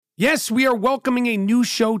Yes, we are welcoming a new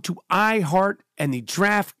show to iHeart and the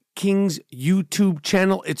DraftKings YouTube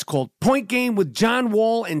channel. It's called Point Game with John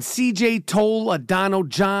Wall and CJ Toledano.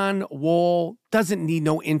 John Wall doesn't need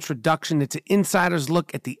no introduction. It's an insider's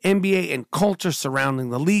look at the NBA and culture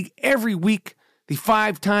surrounding the league. Every week, the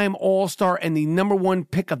five-time All-Star and the number one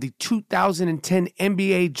pick of the 2010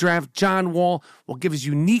 NBA Draft, John Wall, will give his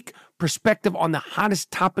unique perspective on the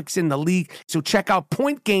hottest topics in the league. So check out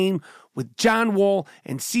Point Game with John Wall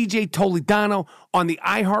and CJ Toledano on the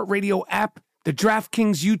iHeartRadio app, the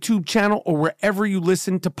DraftKings YouTube channel, or wherever you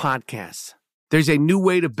listen to podcasts. There's a new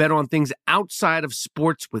way to bet on things outside of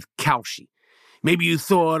sports with Kalshi. Maybe you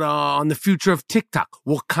thought on the future of TikTok.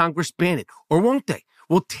 Will Congress ban it? Or won't they?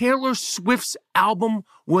 Will Taylor Swift's album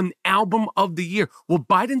win Album of the Year? Will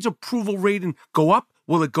Biden's approval rating go up?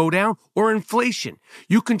 Will it go down? Or inflation?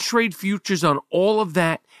 You can trade futures on all of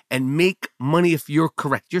that and make money if you're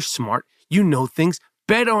correct. You're smart. You know things.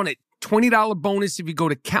 Bet on it. $20 bonus if you go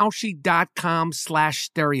to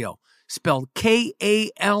Kalshi.com/stereo. Spelled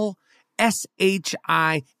Kalshi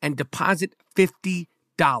and deposit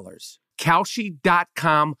 $50.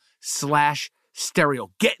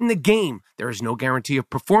 Kalshi.com/stereo. Get in the game. There is no guarantee of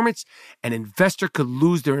performance. An investor could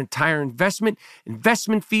lose their entire investment.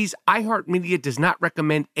 Investment fees. iHeartMedia does not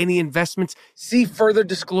recommend any investments. See further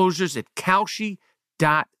disclosures at Kalshi.com.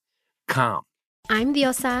 I'm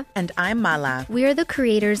Diosa. And I'm Mala. We are the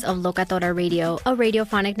creators of Locatora Radio, a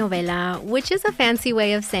radiophonic novela, which is a fancy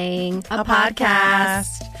way of saying a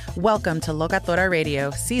podcast. Welcome to Locatora Radio,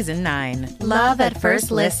 Season 9. Love at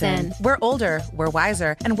first listen. We're older, we're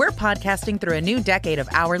wiser, and we're podcasting through a new decade of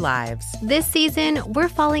our lives. This season, we're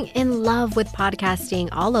falling in love with podcasting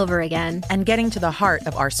all over again. And getting to the heart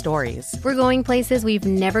of our stories. We're going places we've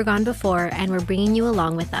never gone before, and we're bringing you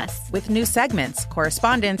along with us. With new segments,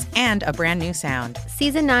 correspondence, and a brand new sound.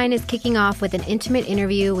 Season 9 is kicking off with an intimate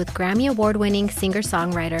interview with Grammy Award-winning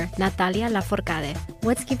singer-songwriter Natalia Lafourcade.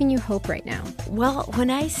 What's giving you hope right now? Well, when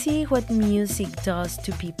I see what music does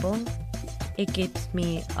to people, it gives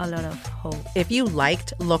me a lot of hope. If you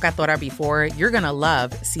liked Locatora before, you're going to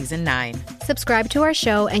love Season 9. Subscribe to our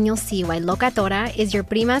show and you'll see why Locatora is your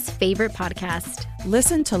prima's favorite podcast.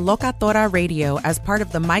 Listen to Locatora Radio as part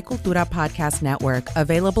of the My Cultura Podcast Network,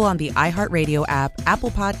 available on the iHeartRadio app,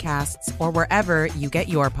 Apple Podcasts, or wherever you get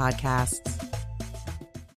your podcasts.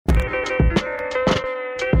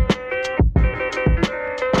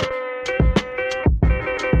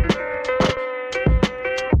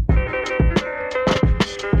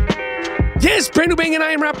 Yes, brand new bang and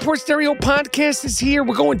I Am Rappaport Stereo podcast is here.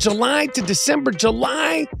 We're going July to December,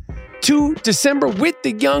 July to December with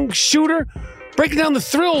the young shooter. Breaking down the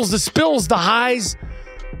thrills, the spills, the highs,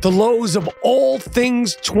 the lows of all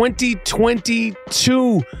things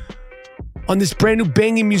 2022 on this brand new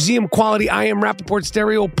banging museum quality I Am Rappaport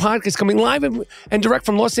Stereo podcast, coming live and direct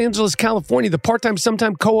from Los Angeles, California. The part-time,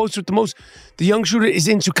 sometime co-host with the most, the young shooter is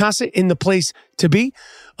in Sukasa, in the place to be.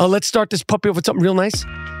 Let's start this puppy off with something real nice,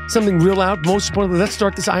 something real loud. Most importantly, let's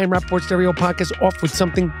start this I Am Rappaport Stereo podcast off with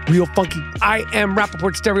something real funky. I Am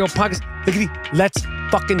Rappaport Stereo podcast. Lickety, let's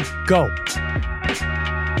fucking go.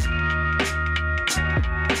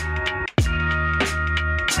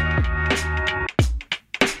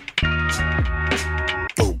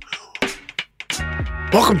 Boom.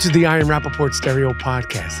 Welcome to the I Am Rappaport Stereo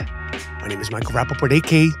podcast. My name is Michael Rappaport,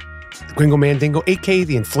 a.k.a. the Gringo Mandingo, a.k.a.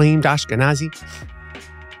 the Inflamed Ashkenazi,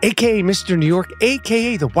 a.k.a. Mr. New York,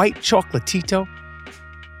 a.k.a. the White Chocolatito,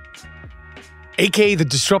 a.k.a. the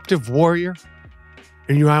Disruptive Warrior.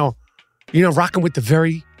 And you know, rocking with the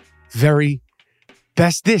very, very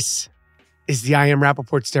best. This is the I Am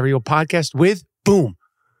Rappaport Stereo podcast with, boom,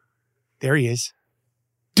 there he is.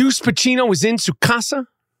 Deuce Pacino is in Sukasa.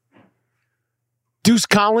 Deuce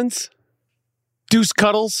Collins, Deuce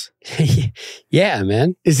Cuddles. Yeah,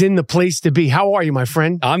 man. Is in the place to be. How are you, my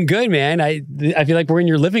friend? I'm good, man. I feel like we're in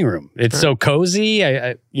your living room. It's so cozy.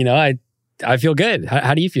 I feel good.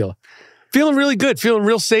 How do you feel? Feeling really good. Feeling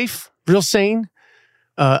real safe, real sane.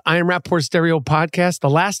 I Am Rappaport Stereo podcast. The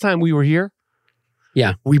last time we were here,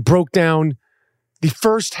 we broke down the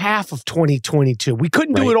first half of 2022. We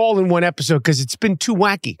couldn't do it all in one episode because it's been too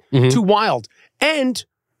wacky, too wild, and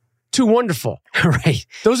too wonderful. Right.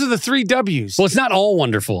 Those are the three W's. Well, it's not all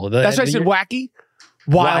wonderful. That's why I said wacky,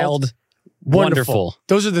 wild, wonderful.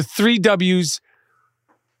 Those are the three W's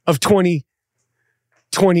of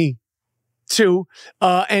 2022.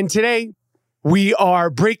 And today we are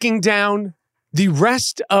breaking down the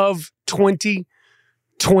rest of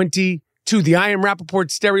 2022. The I Am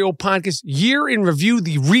Rappaport Stereo podcast year in review,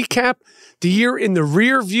 the recap, the year in the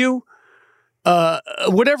rear view.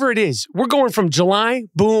 Whatever it is, we're going from July,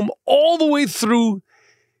 boom, all the way through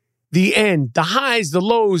the end, the highs, the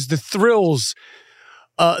lows, the thrills,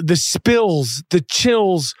 the spills, the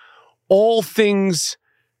chills, all things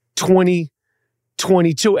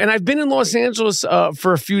 2022. And I've been in Los Angeles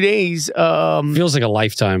for a few days. Feels like a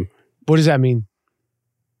lifetime. What does that mean?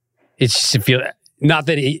 It's just, it feel not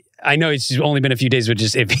that I know it's only been a few days, but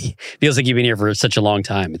just it feels like you've been here for such a long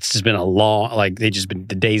time. It's just been a long, like the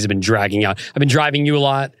days have been dragging out. I've been driving you a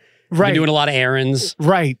lot. Right. Been doing a lot of errands.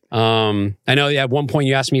 Right. I know at one point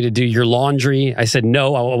you asked me to do your laundry. I said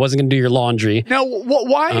no, I wasn't going to do your laundry. Now,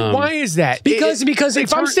 why is that? Because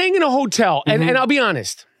if I'm staying in a hotel, and I'll be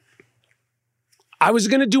honest, I was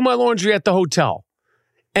going to do my laundry at the hotel,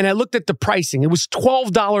 and I looked at the pricing. It was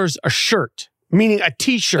 $12 a shirt, meaning a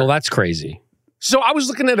T-shirt. Well, that's crazy. So I was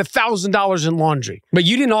looking at $1,000 in laundry. But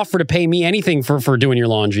you didn't offer to pay me anything for doing your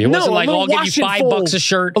laundry. It wasn't like, I'll give you $5 a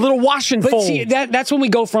shirt. A little wash and fold. But see, that's when we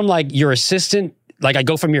go from like your assistant, like I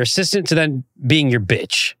go from your assistant to then being your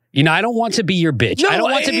bitch. You know, I don't want to be your bitch. No, I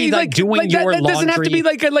don't want to be like doing your laundry. That doesn't have to be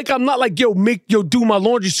like I'm not like, yo, do my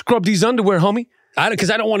laundry, scrub these underwear, homie. Because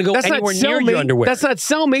I don't want to go anywhere near your underwear. That's not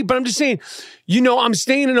cellmate, but I'm just saying, I'm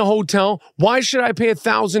staying in a hotel. Why should I pay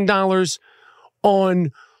 $1,000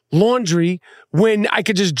 on laundry when I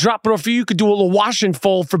could just drop it off for you? You could do a little wash and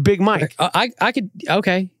fold for Big Mike. I could,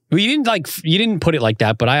 okay. Well, you didn't put it like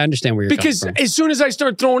that, but I understand where you're coming from. Because as soon as I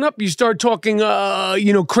start throwing up, you start talking,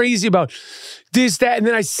 crazy about this, that, and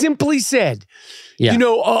then I simply said,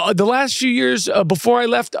 the last few years before I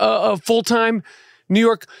left full-time New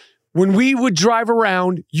York, when we would drive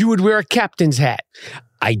around, you would wear a captain's hat.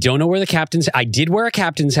 I don't know where I did wear a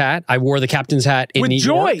captain's hat. I wore the captain's hat in New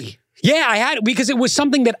York. With joy. Yeah, I had it because it was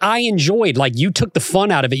something that I enjoyed. Like, you took the fun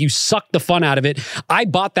out of it. You sucked the fun out of it. I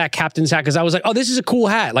bought that captain's hat because I was like, oh, this is a cool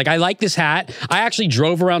hat. Like, I like this hat. I actually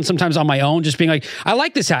drove around sometimes on my own just being like, I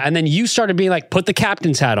like this hat. And then you started being like, put the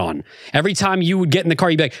captain's hat on. Every time you would get in the car,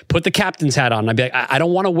 you'd be like, put the captain's hat on. And I'd be like, I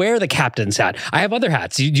don't want to wear the captain's hat. I have other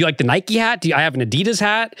hats. Do you like the Nike hat? I have an Adidas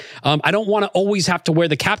hat. I don't want to always have to wear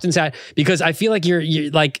the captain's hat because I feel like you're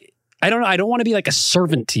like, I don't know. I don't want to be like a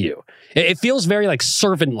servant to you. It feels very like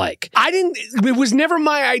servant-like. It was never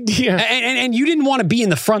my idea. And you didn't want to be in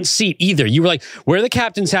the front seat either. You were like, wear the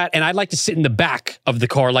captain's hat, and I'd like to sit in the back of the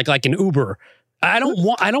car like an Uber. I don't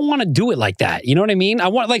want to do it like that. You know what I mean? I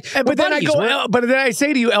want but then I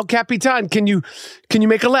say to you, El Capitan, can you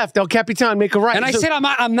make a left? El Capitan, make a right. And I said,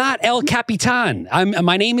 I'm not El Capitan.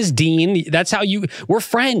 My name is Dean. That's how we're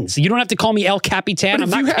friends. You don't have to call me El Capitan. I'm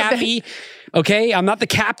not Cappy. Okay? I'm not the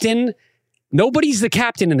captain. Nobody's the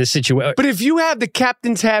captain in this situation. But if you have the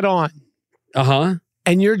captain's hat on,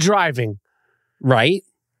 and you're driving, right?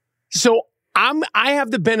 So I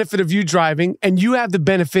have the benefit of you driving, and you have the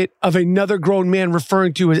benefit of another grown man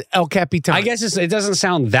referring to as El Capitan. I guess it doesn't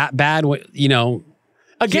sound that bad, Again,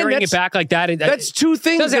 hearing it back like that. That's two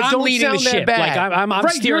things that don't sound that bad. Like I'm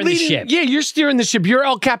steering the ship. Yeah, you're steering the ship. You're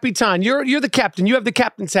El Capitan. You're the captain. You have the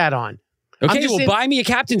captain's hat on. Okay, well, buy me a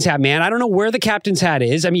captain's hat, man. I don't know where the captain's hat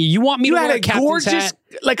is. I mean, you want me to wear a captain's hat?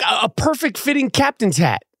 Like a perfect fitting captain's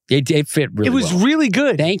hat. It fit really well. It was really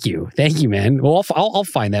good. Thank you, man. Well, I'll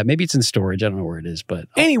find that. Maybe it's in storage. I don't know where it is, but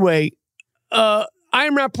anyway, I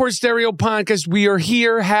am Rapport Stereo Podcast. We are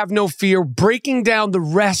here. Have no fear. Breaking down the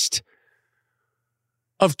rest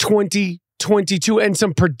of 2022 and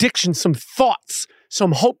some predictions, some thoughts,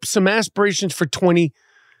 some hopes, some aspirations for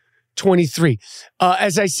 2023.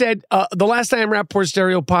 As I said, the last I Am Rapport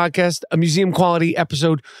Stereo Podcast, a museum quality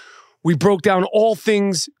episode, we broke down all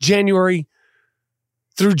things January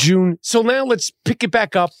through June. So now let's pick it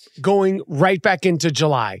back up, going right back into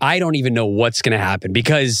July. I don't even know what's going to happen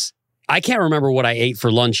because I can't remember what I ate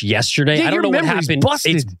for lunch yesterday. Yeah, I don't know what happened.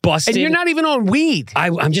 Busted. It's busted. And you're not even on weed.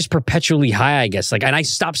 I'm just perpetually high, I guess. And I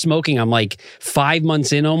stopped smoking. I'm like 5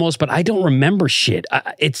 months in almost, but I don't remember shit.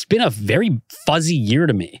 It's been a very fuzzy year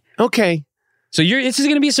to me. Okay. So this is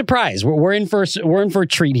going to be a surprise. We're in for a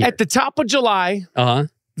treat here. At the top of July,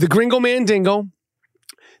 the Gringo Mandingo,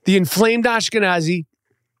 the inflamed Ashkenazi,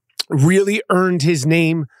 really earned his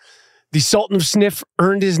name. The Sultan of Sniff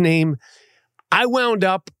earned his name. I wound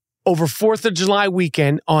up over 4th of July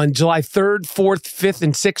weekend on July 3rd, 4th, 5th,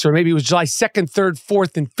 and 6th, or maybe it was July 2nd, 3rd,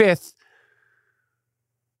 4th, and 5th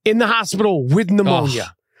in the hospital with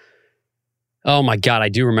pneumonia. Oh my God, I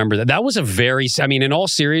do remember that. That was in all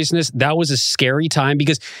seriousness, that was a scary time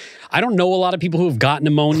because I don't know a lot of people who have gotten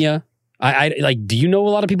pneumonia. I like, do you know a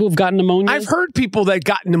lot of people who've gotten pneumonia? I've heard people that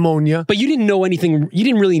got pneumonia. But you didn't know anything. You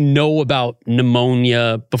didn't really know about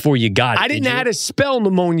pneumonia before you got it. I didn't know how to spell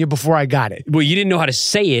pneumonia before I got it. Well, you didn't know how to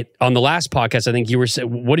say it on the last podcast. I think you were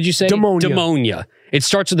saying, what did you say? Pneumonia. It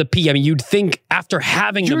starts with a P. I mean, you'd think after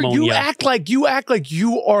having pneumonia. You act like you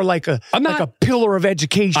are like a pillar of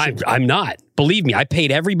education. I'm not. Believe me, I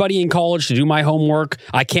paid everybody in college to do my homework.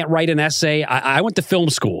 I can't write an essay. I went to film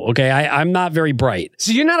school, okay? I'm not very bright.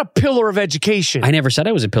 So you're not a pillar of education. I never said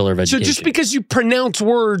I was a pillar of education. So just because you pronounce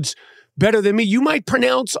words better than me, you might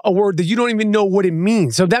pronounce a word that you don't even know what it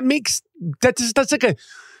means. So that's like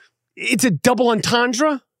it's a double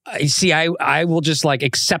entendre. See, I will just like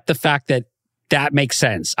accept the fact that makes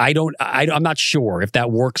sense. I'm not sure if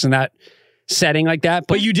that works in that setting like that,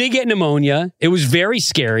 but you did get pneumonia. It was very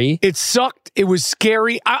scary. It sucked. It was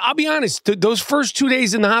scary. I'll be honest. Those first 2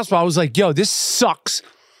 days in the hospital, I was like, yo, this sucks.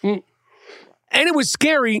 And it was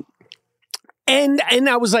scary. And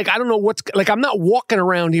I was like, I don't know what's like. I'm not walking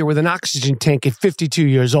around here with an oxygen tank at 52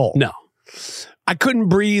 years old. No. I couldn't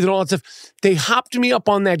breathe and all that stuff. They hopped me up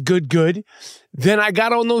on that good. Then I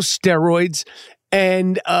got on those steroids.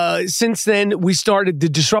 And since then, we started the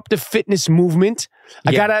disruptive fitness movement.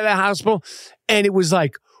 I got out of the hospital, and it was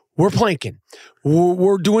like, we're planking.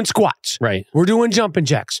 We're doing squats. Right. We're doing jumping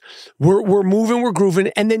jacks. We're moving, we're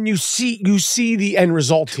grooving. And then you see the end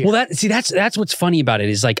result here. Well, that's what's funny about it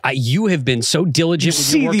is like you have been so diligent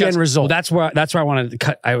with your workouts. The end result. Well, that's where I want to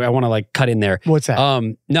cut. I want to like cut in there. What's that?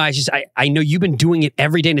 No, I know you've been doing it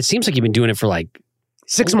every day, and it seems like you've been doing it for like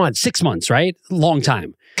 6 months. 6 months, right? Long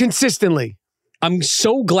time. Consistently. I'm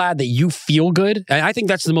so glad that you feel good. And I think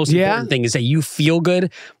that's the most important thing is that you feel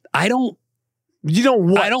good. You don't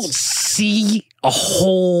what? I don't see a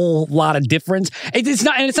whole lot of difference. It's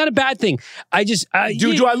not a bad thing.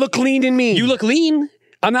 Do I look lean in me? You look lean.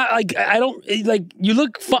 I'm not like, I don't like, you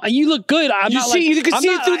look fun, you look good. You can see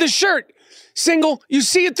it through the shirt. Single, you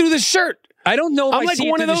see it through the shirt. I don't know if I'm like see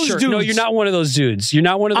one it of those dudes. No, you're not one of those dudes. You're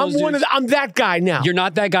not one of those dudes. I'm that guy now. You're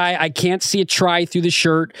not that guy. I can't see it try through the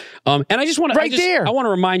shirt. And I just want to there. I want to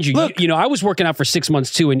remind you, Look. you know, I was working out for 6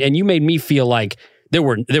 months too, and you made me feel like there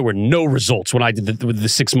were no results when I did the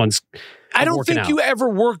 6 months. I don't think you ever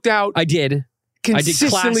worked out. I did.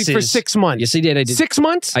 Consistently for 6 months. Yes, I did. I did 6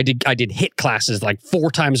 months. I did HIIT classes like 4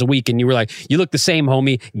 times a week, and you were like, "You look the same,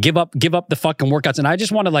 homie. Give up the fucking workouts." And I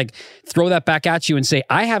just want to like throw that back at you and say,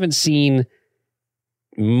 I haven't seen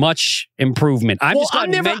much improvement. I'm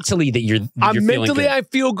mentally that you're feeling mentally good. I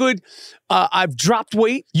feel good. I've dropped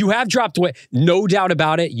weight. You have dropped weight, no doubt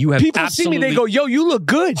about it. You have people see me, they go, "Yo, you look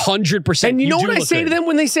good." 100%. And you know what I say to them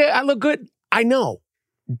when they say I look good? I know.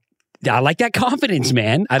 I like that confidence,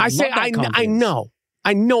 man. I know.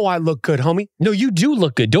 I know I look good, homie. No, you do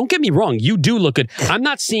look good. Don't get me wrong. You do look good. I'm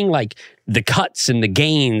not seeing like the cuts and the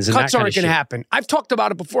gains and cuts that kind aren't going to happen. I've talked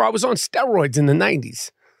about it before. I was on steroids in the 90s.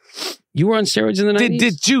 You were on steroids in the 90s?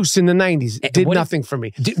 Did juice in the 90s. Did nothing for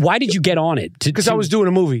me. Why did you get on it? Because I was doing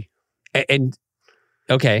a movie. And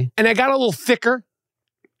okay. And I got a little thicker,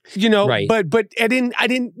 you know, right. but I didn't,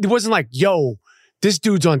 it wasn't like, yo, this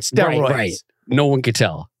dude's on steroids. Right. No one could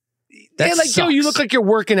tell. That like, sucks. yo, you look like you're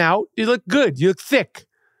working out. You look good. You look thick.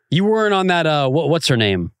 You weren't on that, what's her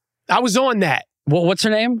name? I was on that. What's her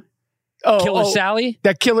name? Killer Sally?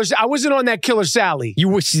 I wasn't on that Killer Sally.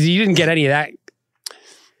 You didn't get any of that.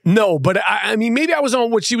 No, but I mean, maybe I was on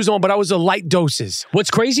what she was on, but I was a light doses. What's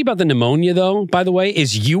crazy about the pneumonia, though, by the way,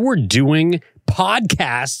 is you were doing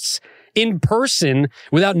podcasts in person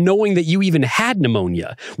without knowing that you even had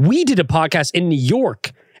pneumonia. We did a podcast in New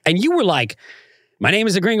York, and you were like, "My name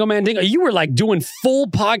is the Gringo Mandingo." You were like doing full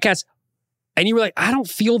podcasts. And you were like, "I don't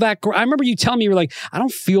feel that great." I remember you telling me, you were like, "I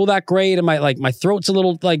don't feel that great. And my throat's a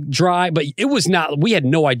little like dry," but it was not, we had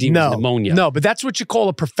no idea it was pneumonia. No, but that's what you call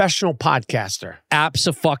a professional podcaster.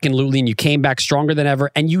 Abso-fucking-lutely. And you came back stronger than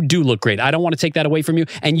ever. And you do look great. I don't want to take that away from you.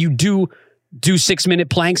 And you do 6-minute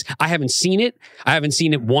planks. I haven't seen it. I haven't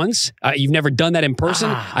seen it once. You've never done that in person.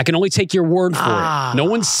 I can only take your word for it. No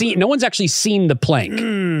one's actually seen the plank.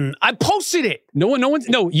 I posted it.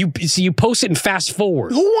 You post it and fast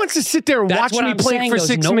forward. Who wants to sit there and watch me plank for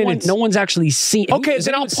 6 minutes? No one's actually seen it. Okay,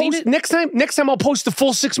 then I'll post next time I'll post the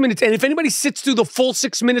full 6 minutes. And if anybody sits through the full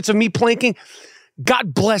 6 minutes of me planking,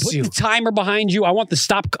 God bless you. Put the timer behind you. I want the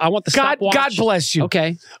stopwatch. God bless you.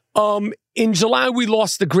 Okay. In July, we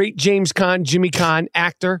lost the great Jimmy Caan,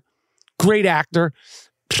 actor. Great actor.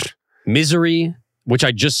 Misery, which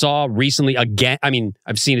I just saw recently again. I mean,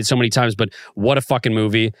 I've seen it so many times, but what a fucking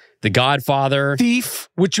movie. The Godfather. Thief,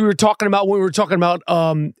 which we were talking about when we were talking about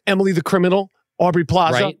Emily the Criminal, Aubrey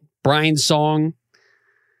Plaza. Right. Brian's Song.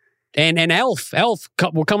 And Elf.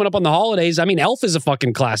 We're coming up on the holidays. I mean, Elf is a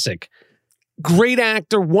fucking classic. great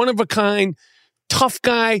actor, one of a kind, tough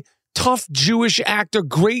guy, tough Jewish actor,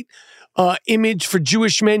 great image for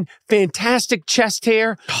Jewish men, fantastic chest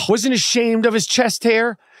hair, wasn't ashamed of his chest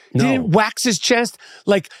hair, didn't wax his chest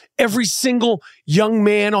like every single young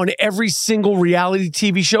man on every single reality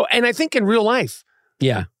TV show. And I think in real life,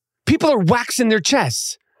 people are waxing their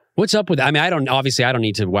chests. What's up with that? I mean, I don't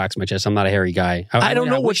need to wax my chest. I'm not a hairy guy. I don't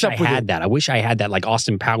know what's up with it. I wish I had that, like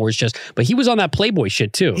Austin Powers chest. But he was on that Playboy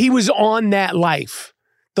shit too. He was on that life.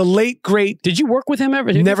 The late, great... Did you work with him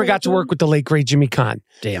ever? Never got to work with the late, great Jimmy Caan.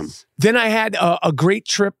 Damn. Then I had a great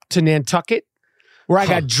trip to Nantucket where I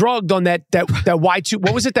got drugged on that Y2...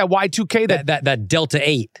 What was it? That Y2K? That Delta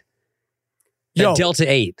 8. Delta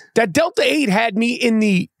 8. That Delta 8 had me in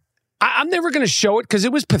the... I'm never going to show it because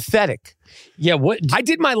it was pathetic. Yeah, what? I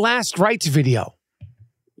did my last rights video.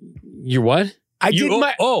 Your what?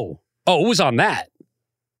 Oh, it was on that.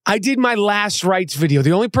 I did my last rights video.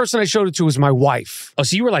 The only person I showed it to was my wife. Oh,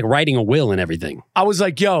 so you were like writing a will and everything. I was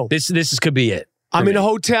like, yo. This could be it. I'm in a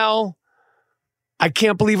hotel. I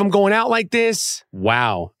can't believe I'm going out like this.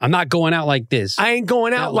 Wow. I'm not going out like this. I ain't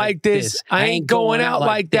going out like this. I ain't going out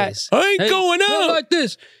like that. I ain't going out like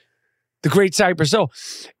this. The great Cypress. So,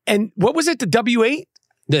 and what was it? The W8?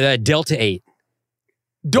 The Delta 8.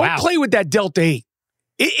 Don't play with that Delta 8.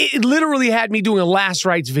 It literally had me doing a last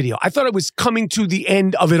rights video. I thought it was coming to the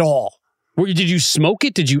end of it all. Did you smoke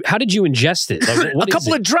it? How did you ingest it? Like, a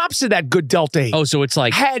couple of drops of that good Delta 8. Oh, so it's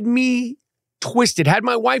like... Had me twisted, had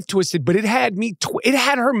my wife twisted, but it had me, it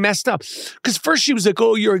had her messed up. Because first she was like,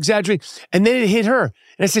 oh, you're exaggerating. And then it hit her. And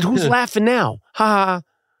I said, who's laughing now? Ha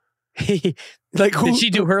ha. Like, who? Did she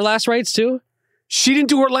do her last rights too? She didn't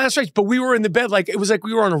do her last rights, but we were in the bed. Like, it was like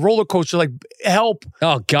we were on a roller coaster. Like, help.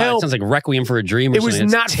 Oh, God. Help. It sounds like Requiem for a Dream or something. It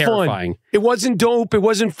was not terrifying. Fun. It wasn't dope. It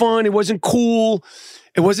wasn't fun. It wasn't cool.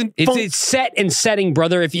 It wasn't fun. It's set and setting,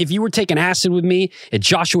 brother. If you were taking acid with me at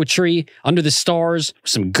Joshua Tree, under the stars,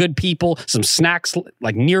 some good people, some snacks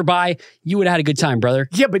like nearby, you would have had a good time, brother.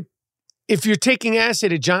 Yeah, but if you're taking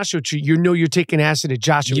acid at Joshua Tree, you know you're taking acid at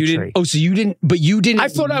Joshua Tree. Oh, so you didn't, but you didn't I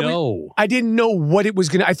didn't know what it was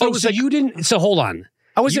going to, I thought it was so like. You didn't, so hold on.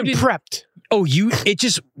 I wasn't prepped. Oh,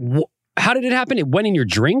 how did it happen? It went in your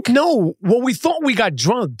drink? No. Well, we thought we got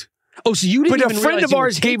drugged. Oh, so you didn't But a friend of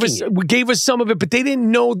ours gave us some of it, but they didn't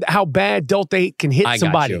know how bad Delta 8 can hit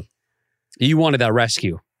somebody. Got you. You wanted that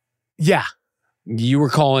rescue. Yeah. You were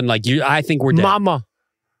calling I think we're dead. Mama.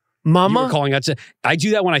 You were calling out. I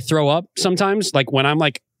do that when I throw up sometimes. Like when I'm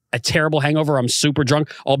like a terrible hangover, I'm super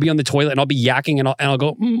drunk. I'll be on the toilet and I'll be yakking and I'll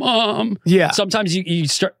go, Mom. Yeah. Sometimes you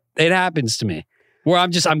start, it happens to me where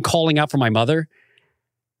I'm calling out for my mother.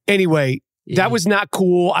 Anyway, that was not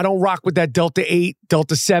cool. I don't rock with that Delta 8,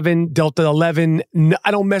 Delta 7, Delta 11.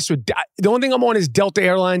 I don't mess with, the only thing I'm on is Delta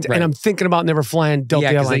Airlines and I'm thinking about never flying Delta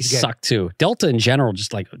Airlines again. Yeah, because they suck too. Delta in general,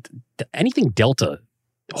 just like anything Delta,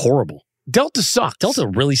 horrible. Delta sucks. Delta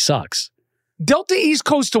really sucks. Delta East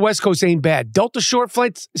Coast to West Coast ain't bad. Delta short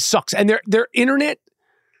flights sucks. And their internet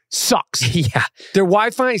sucks. Yeah. Their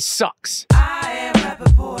Wi-Fi sucks. I Am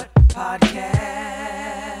Rappaport Podcast.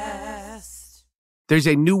 There's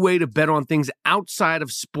a new way to bet on things outside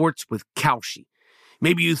of sports with Kalshi.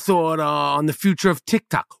 Maybe you thought on the future of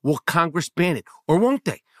TikTok. Will Congress ban it? Or won't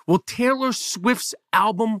they? Will Taylor Swift's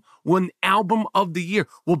album win Album of the Year?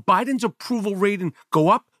 Will Biden's approval rating go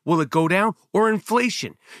up? Will it go down? Or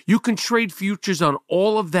inflation? You can trade futures on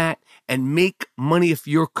all of that and make money if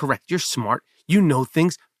you're correct. You're smart. You know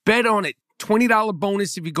things. Bet on it. $20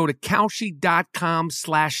 bonus if you go to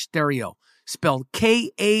Kalshi.com/stereo. Spelled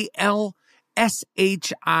Kalshi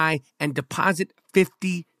and deposit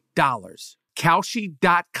 $50.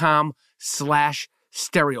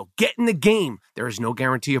 Kalshi.com/stereo. Get in the game. There is no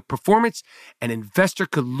guarantee of performance. An investor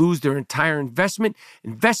could lose their entire investment.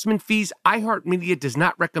 Investment fees. iHeartMedia does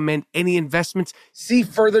not recommend any investments. See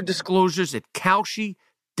further disclosures at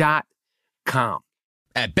Kalshi.com.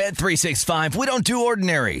 At Bet365, we don't do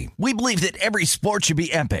ordinary. We believe that every sport should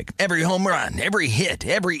be epic. Every home run, every hit,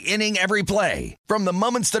 every inning, every play. From the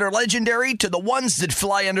moments that are legendary to the ones that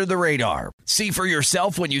fly under the radar. See for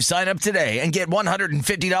yourself when you sign up today and get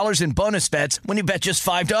 $150 in bonus bets when you bet just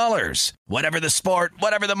 $5. Whatever the sport,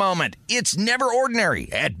 whatever the moment, it's never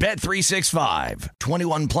ordinary at Bet365.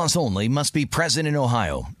 21 plus only. Must be present in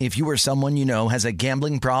Ohio. If you or someone you know has a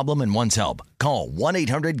gambling problem and wants help, call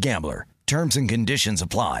 1-800-GAMBLER. Terms and conditions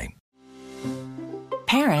apply.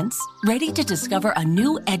 Parents, ready to discover a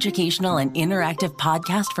new educational and interactive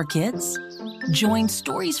podcast for kids? Join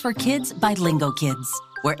Stories for Kids by Lingo Kids,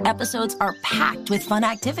 where episodes are packed with fun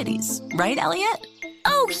activities. Right, Elliot?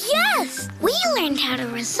 Oh, yes! We learned how to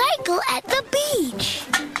recycle at the beach.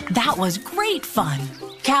 That was great fun.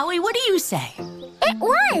 Callie, what do you say? It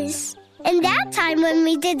was. And that time when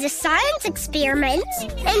we did the science experiments,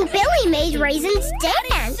 and Billy made raisins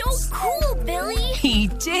dance. So cool, Billy. He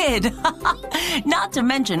did. Not to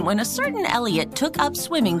mention when a certain Elliot took up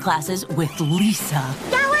swimming classes with Lisa.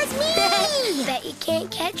 That was me. Bet you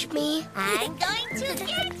can't catch me. I'm going to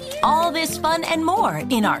get you. All this fun and more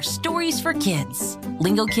in our Stories for Kids.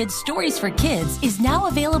 Lingo Kids Stories for Kids is now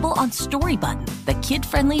available on Story Button, the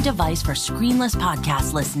kid-friendly device for screenless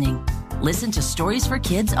podcast listening. Listen to Stories for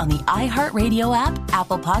Kids on the iHeartRadio app,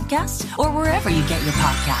 Apple Podcasts, or wherever you get your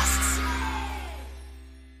podcasts.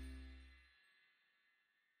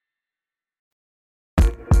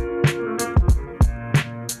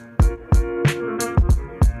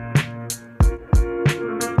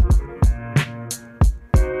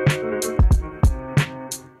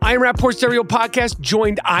 I Am Rapport Stereo Podcast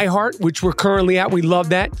joined iHeart, which we're currently at. We love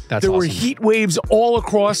that. That's There were awesome. heat waves all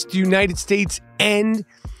across the United States and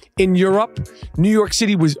in Europe. New York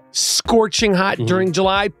City was scorching hot during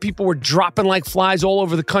July. People were dropping like flies all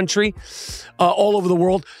over the country, all over the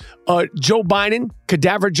world. Joe Biden,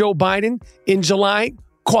 Cadaver Joe Biden, in July,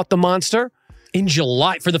 caught the monster. In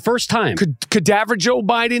July, for the first time. Cadaver Joe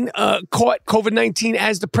Biden caught COVID-19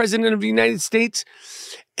 as the president of the United States.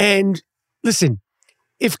 And listen,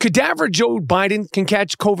 if Cadaver Joe Biden can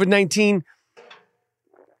catch COVID-19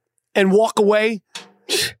 and walk away,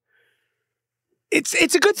 it's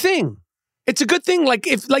a good thing. It's a good thing. Like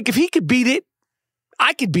if he could beat it,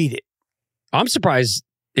 I could beat it. I'm surprised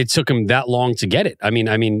it took him that long to get it. I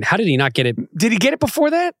mean, how did he not get it? Did he get it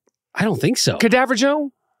before that? I don't think so. Cadaver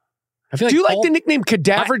Joe? I feel Do you like the nickname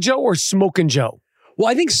Cadaver Joe or Smokin' Joe? Well,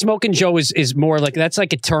 I think Smokin' Joe is more like, that's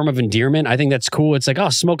like a term of endearment. I think that's cool. It's like, oh,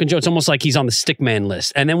 Smokin' Joe. It's almost like he's on the stickman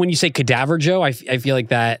list. And then when you say Cadaver Joe, I feel like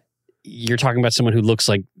that you're talking about someone who looks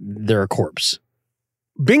like they're a corpse.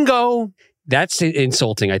 Bingo. That's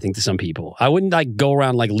insulting, I think, to some people. I wouldn't like go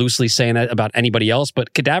around like loosely saying that about anybody else,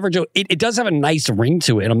 but Cadaver Joe, it does have a nice ring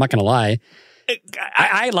to it. I'm not going to lie.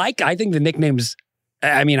 I think the nickname's,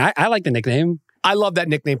 I like the nickname. I love that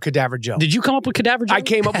nickname, Cadaver Joe. Did you come up with Cadaver Joe? I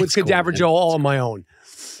came up with That's cool, Cadaver man. Joe all on my own.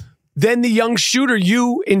 Then the young shooter,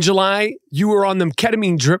 you, in July, you were on them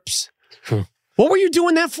ketamine drips. What were you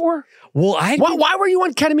doing that for? Well, why were you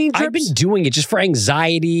on ketamine drips? I've been doing it just for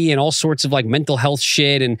anxiety and all sorts of like mental health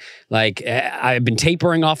shit. And like, I've been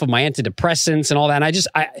tapering off of my antidepressants and all that.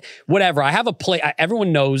 And whatever. I have a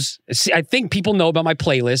everyone knows. See, I think people know about my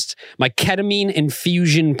playlist, my ketamine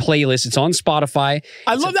infusion playlist. It's on Spotify.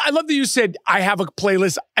 I love that you said, I have a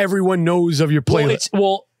playlist. Everyone knows of your playlist.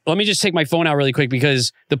 Well, let me just take my phone out really quick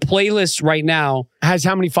because the playlist right now has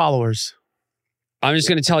how many followers? I'm just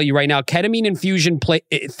going to tell you right now, ketamine infusion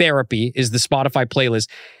therapy is the Spotify playlist.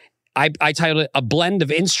 I titled it a blend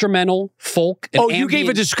of instrumental, folk, and ambient. You gave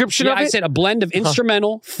a description of it? I said a blend of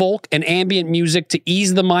instrumental, folk, and ambient music to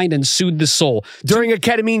ease the mind and soothe the soul. During a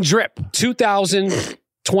ketamine drip.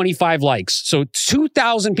 2,025 likes. So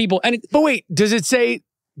 2,000 people. But wait, does it say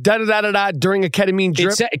da-da-da-da-da during a ketamine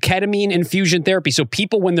drip? It's ketamine infusion therapy. So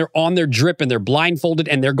people, when they're on their drip and they're blindfolded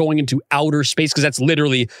and they're going into outer space, because that's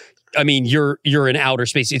literally... I mean, you're in outer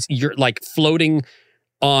space. You're like floating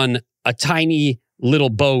on a tiny little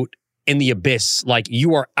boat in the abyss. Like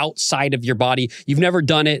you are outside of your body. You've never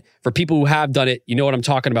done it. For people who have done it, you know what I'm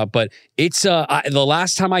talking about. But it's the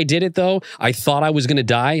last time I did it though, I thought I was going to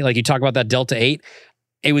die. Like you talk about that Delta 8.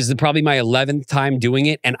 It was probably my 11th time doing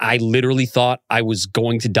it, and I literally thought I was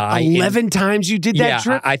going to die. 11 times you did that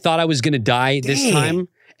trip? I thought I was going to die this time,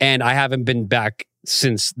 and I haven't been back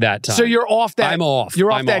since that time. So you're off that. I'm off.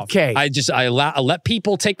 You're off that K. I let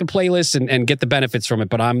people take the playlist and get the benefits from it,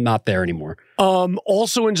 but I'm not there anymore.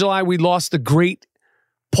 Also in July, we lost the great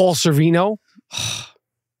Paul Sorvino.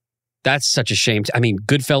 That's such a shame. I mean,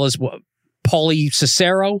 Goodfellas, Paulie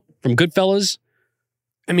Cicero from Goodfellas.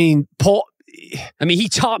 I mean, he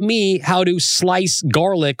taught me how to slice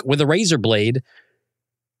garlic with a razor blade.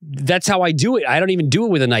 That's how I do it. I don't even do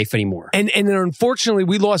it with a knife anymore. And then unfortunately,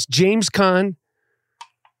 we lost James Caan,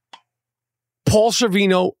 Paul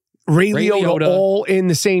Sorvino, Ray Liotta, all in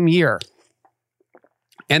the same year.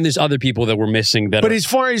 And there's other people that we're missing. But as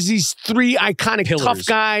far as these three iconic pillars. Tough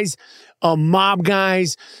guys, mob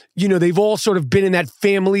guys, they've all sort of been in that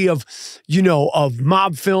family of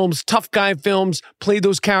mob films, tough guy films, played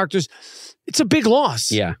those characters. It's a big loss.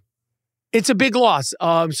 Yeah. It's a big loss.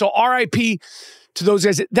 So RIP to those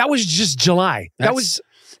guys. That was just July. That was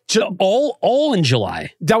all in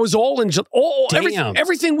July. That was all in July. Damn.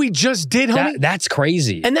 Everything we just did, honey. That's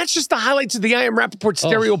crazy. And that's just the highlights of the I Am Rappaport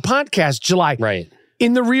Stereo podcast, July. Right.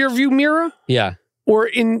 In the rear view mirror? Yeah. Or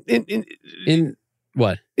in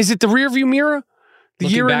what? Is it the rear view mirror? The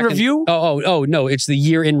Looking year in back review? Oh, no, it's the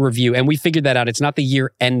year in review. And we figured that out. It's not the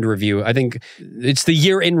year end review. I think it's the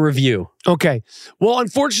year in review. Okay. Well,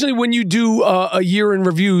 unfortunately, when you do a year in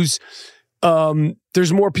reviews,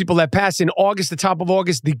 there's more people that pass. In August, the top of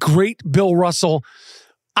August, the great Bill Russell,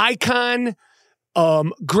 icon,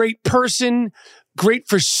 great person, great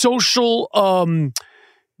for social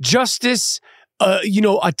justice,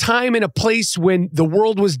 a time and a place when the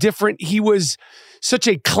world was different. He was such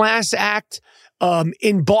a class act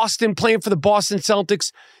in Boston, playing for the Boston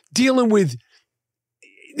Celtics, dealing with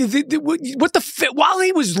while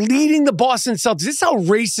he was leading the Boston Celtics. This is how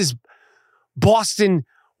racist Boston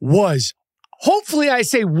was. Hopefully, I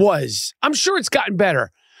say was. I'm sure it's gotten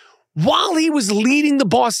better. While he was leading the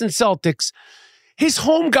Boston Celtics, his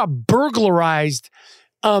home got burglarized.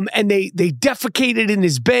 And they defecated in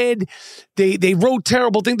his bed. They wrote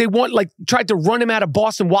terrible things. They tried to run him out of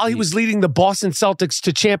Boston while he was leading the Boston Celtics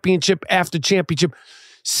to championship after championship,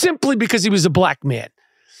 simply because he was a black man.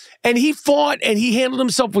 And he fought and he handled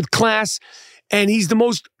himself with class. And he's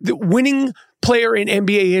the winning player in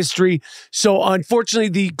NBA history. So unfortunately,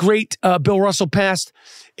 the great Bill Russell passed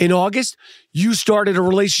in August. You started a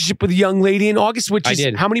relationship with a young lady in August, which is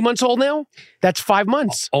how many months old now? That's 5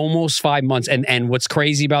 months. Almost 5 months. And what's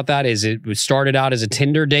crazy about that is it started out as a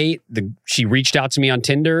Tinder date. She reached out to me on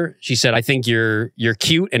Tinder. She said, I think you're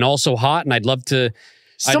cute and also hot, and I'd love to.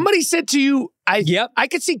 Somebody said to you, I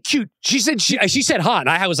could see cute. She said she said hot. And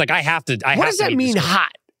I was like, I have to. What does that mean,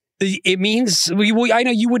 hot? It means, I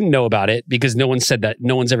know you wouldn't know about it because no one said that.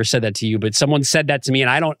 No one's ever said that to you, but someone said that to me,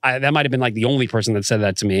 and that might have been like the only person that said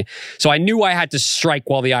that to me. So I knew I had to strike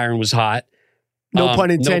while the iron was hot. No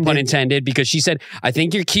pun intended. No pun intended, because she said, I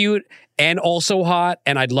think you're cute and also hot,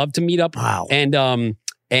 and I'd love to meet up. Wow.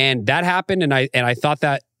 And that happened, and I thought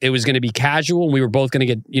that it was going to be casual, and we were both going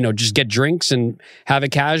to get, just get drinks and have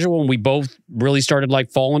it casual, and we both really started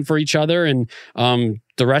like falling for each other, and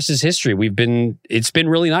the rest is history. It's been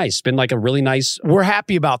really nice. It's been like a really nice. We're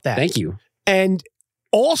happy about that. Thank you. And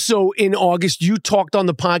also in August, you talked on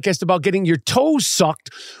the podcast about getting your toes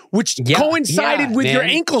sucked, which coincided with your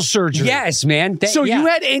ankle surgery. Yes, man. You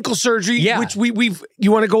had ankle surgery, which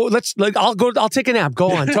you want to go? I'll take a nap.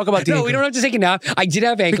 Go on. Talk about the ankle. We don't have to take a nap. I did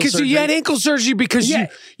have ankle surgery. Because you had ankle surgery because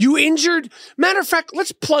you injured. Matter of fact,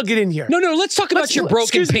 let's plug it in here. No, let's talk about your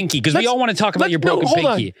broken pinky, because we all want to talk about your broken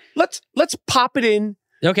pinky. Let's pop it in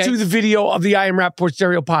to the video of the I Am Rapaport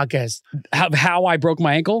Stereo podcast. How I broke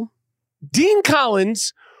my ankle? Dean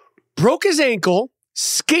Collins broke his ankle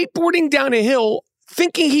skateboarding down a hill,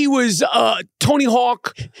 thinking he was Tony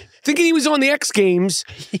Hawk, thinking he was on the X Games.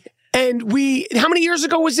 And how many years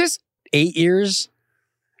ago was this? 8 years.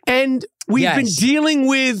 And we've been dealing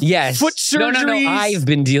with foot surgeries. No. I've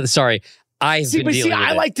been dealing. Sorry. I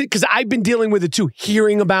liked it because I've been dealing with it too.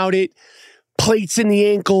 Hearing about it, plates in the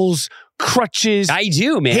ankles, crutches. I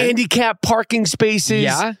do, man. Handicap parking spaces.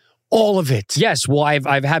 Yeah. All of it. Yes. Well, I've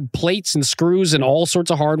had plates and screws and all sorts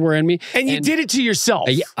of hardware in me. And you did it to yourself.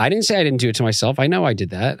 I didn't say I didn't do it to myself. I know I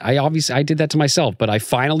did that. I did that to myself, but I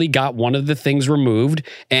finally got one of the things removed.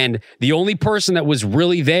 And the only person that was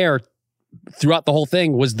really there throughout the whole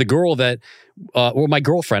thing was the girl that, or my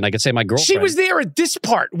girlfriend. I could say my girlfriend. She was there at this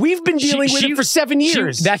part. We've been dealing with it for 7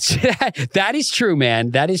 years. That is true,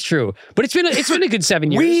 man. That is true. But it's been a good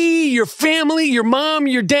 7 years. We, your family, your mom,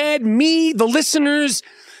 your dad, me, the listeners,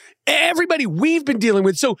 everybody we've been dealing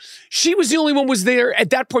with. So she was the only one was there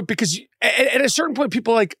at that point because at a certain point,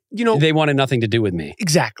 people they wanted nothing to do with me.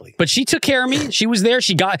 Exactly. But she took care of me. She was there.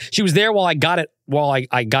 She was there while I got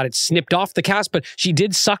it snipped off the cast, but she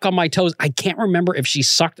did suck on my toes. I can't remember if she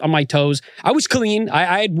sucked on my toes. I was clean.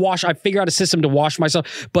 I figured out a system to wash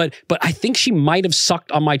myself, but I think she might have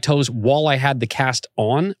sucked on my toes while I had the cast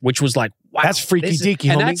on, which was like, wow. That's freaky deaky,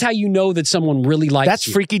 homie. And that's how you know that someone really likes you.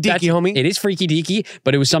 That's freaky deaky, homie. It is freaky deaky,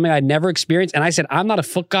 but it was something I'd never experienced. And I said, I'm not a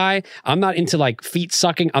foot guy. I'm not into like feet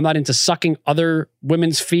sucking. I'm not into sucking other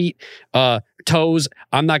women's feet, toes.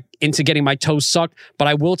 I'm not into getting my toes sucked. But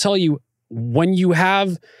I will tell you, when you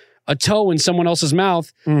have a toe in someone else's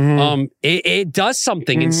mouth, it does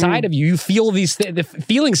something inside of you. You feel the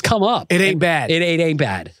feelings come up. It ain't bad. It ain't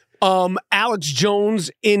bad. Alex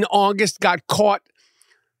Jones in August got caught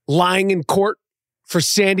lying in court for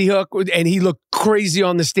Sandy Hook, and he looked crazy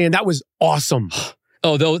on the stand. That was awesome.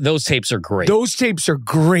 Oh, those tapes are great. Those tapes are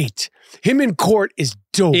great. Him in court is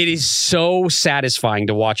dope. It is so satisfying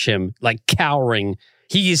to watch him like cowering.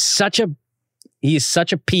 He is such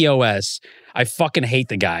a POS. I fucking hate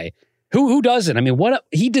the guy. Who doesn't? I mean,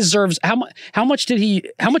 he deserves how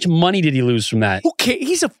much money did he lose from that? Okay,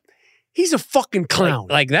 he's a fucking clown.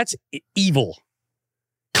 Like that's evil.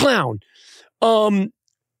 Clown.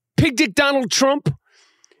 Pig Dick Donald Trump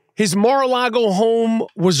his Mar-a-Lago home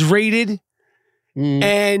was raided,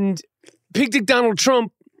 and Big Dick Donald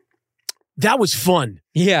Trump, that was fun.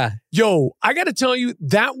 Yeah. Yo, I got to tell you,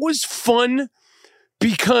 that was fun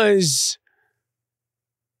because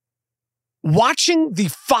watching the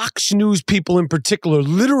Fox News people in particular,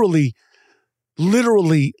 literally,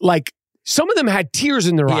 like, some of them had tears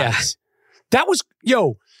in their eyes. That was,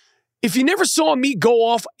 if you never saw me go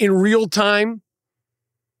off in real time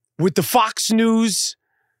with the Fox News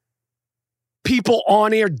people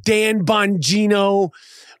on air, Dan Bongino,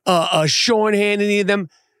 Sean Hannity, them,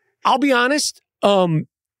 I'll be honest, the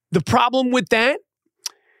problem with that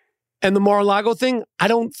and the Mar-a-Lago thing, I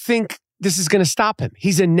don't think this is going to stop him.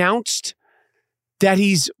 He's announced that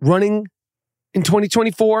he's running in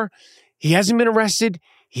 2024. He hasn't been arrested.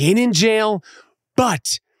 He ain't in jail.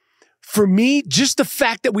 But for me, just the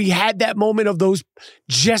fact that we had that moment of those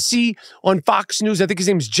Jesse on Fox News, I think his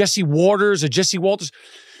name is Jesse Waters or Jesse Walters,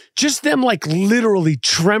 just them like literally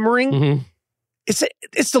tremoring.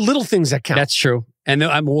 It's the little things that count. That's true. And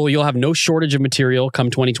you'll have no shortage of material come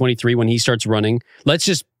 2023 when he starts running. Let's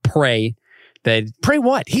just pray that... Pray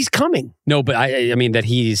what? He's coming. No, but I mean that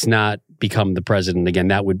he's not become the president again.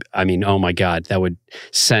 That would, oh my God, that would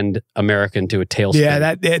send America into a tailspin.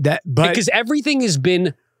 Yeah, but... Because everything has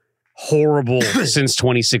been horrible since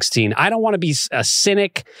 2016. I don't want to be a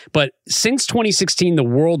cynic, but since 2016, the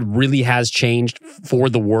world really has changed for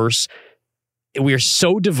the worse. We are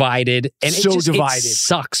so divided, and it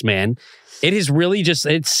sucks, man. It is really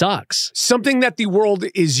it sucks. Something that the world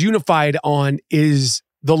is unified on is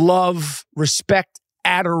the love, respect,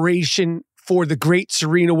 adoration for the great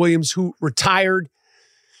Serena Williams, who retired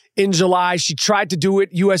in July. She tried to do it,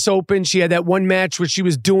 U.S. Open. She had that one match where she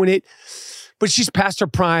was doing it, but she's past her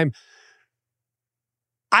prime.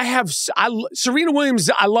 Serena Williams,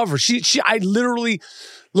 I love her. I literally,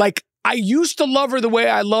 like, I used to love her the way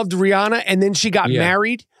I loved Rihanna, and then she got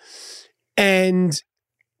married, and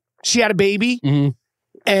she had a baby,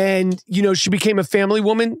 and, she became a family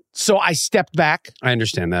woman, so I stepped back. I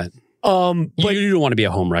understand that. But you don't want to be a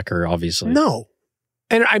homewrecker, obviously. No.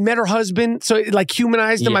 And I met her husband, so it like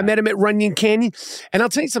humanized him. I met him at Runyon Canyon. And I'll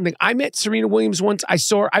tell you something. I met Serena Williams once.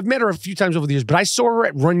 I've met her a few times over the years, but I saw her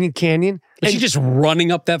at Runyon Canyon. Was she just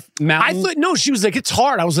running up that mountain? I thought, no, she was like, it's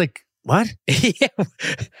hard. I was like, what?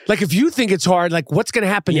 Like, if you think it's hard, like, what's going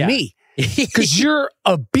to happen to me? Because you're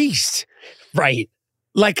a beast. Right.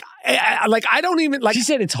 Like, I don't even, like. She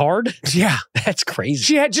said it's hard? Yeah. That's crazy.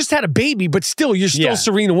 She had just had a baby, but still, you're still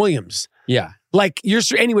Serena Williams. Yeah. Like,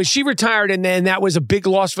 anyway, she retired, and then that was a big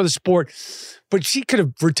loss for the sport. But she could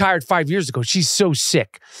have retired 5 years ago. She's so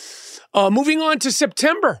sick. Moving on to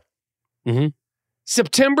September.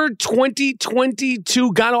 September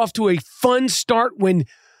 2022 got off to a fun start when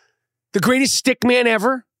the greatest stick man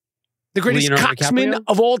ever, the greatest coxman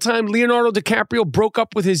of all time, Leonardo DiCaprio, broke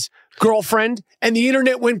up with his girlfriend, and the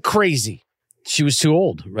internet went crazy. She was too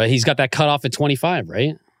old, right? He's got that cut off at 25,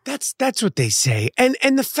 right? That's what they say.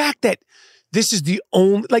 And the fact that this is the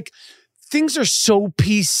only, like, things are so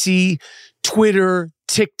PC, Twitter,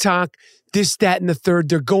 TikTok, this, that, and the third.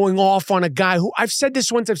 They're going off on a guy who, I've said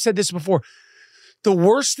this once, I've said this before. The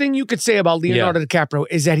worst thing you could say about Leonardo DiCaprio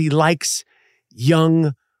is that he likes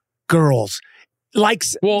young girls.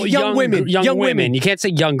 Likes young women. Young women. You can't say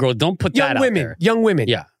young girl. Don't put that out there. Young women.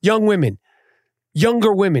 Yeah. Young women.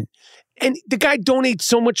 Younger women. And the guy donates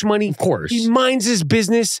so much money. Of course. He minds his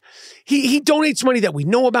business. He donates money that we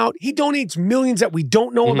know about. He donates millions that we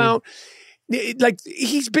don't know about. Like,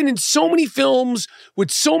 he's been in so many films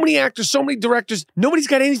with so many actors, so many directors. Nobody's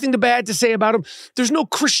got anything bad to say about him. There's no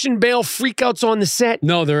Christian Bale freakouts on the set.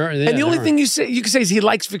 No, there are. And the only thing you can say is he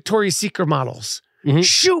likes Victoria's Secret models.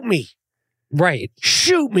 Shoot me. Right.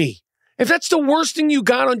 Shoot me. If that's the worst thing you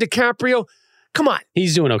got on DiCaprio, come on.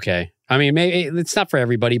 He's doing okay. I mean, maybe it's not for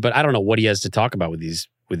everybody, but I don't know what he has to talk about with these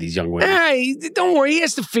young women. Hey, don't worry. He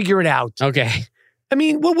has to figure it out. Okay. I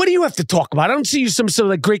mean, what do you have to talk about? I don't see you some sort of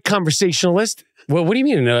like great conversationalist. Well, what do you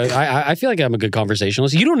mean? I feel like I'm a good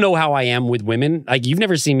conversationalist. You don't know how I am with women. Like, you've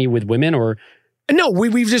never seen me with women, or... No,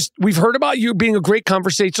 we've heard about you being a great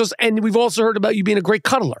conversationalist, and we've also heard about you being a great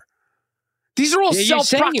cuddler. These are all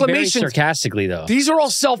self-proclamations. Very sarcastically, though. These are all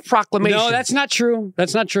self-proclamations. No, that's not true.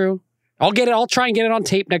 That's not true. I'll try and get it on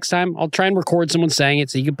tape next time. I'll try and record someone saying it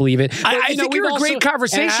so you can believe it. I think you're a great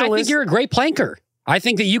conversationalist. I think you're a great planker. I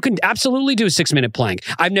think that you can absolutely do a 6-minute plank.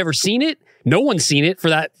 I've never seen it. No one's seen it for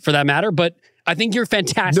that matter, but I think you're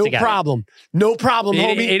fantastic. No problem. No problem,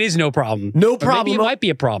 homie. It is no problem. No problem. Maybe it might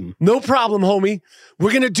be a problem. No problem, homie.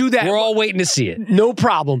 We're going to do that. We're all waiting to see it. No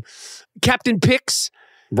problem. Captain Picks,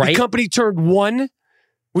 the company turned 1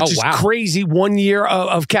 which is crazy. 1 year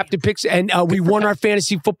of Captain Picks, and we won our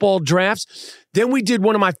fantasy football drafts. Then we did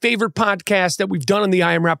one of my favorite podcasts that we've done on the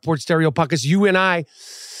I Am Rappaport Stereo podcast, you and I,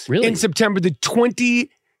 in September, the 20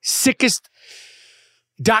 sickest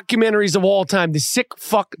documentaries of all time, the sick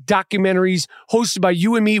fuck documentaries hosted by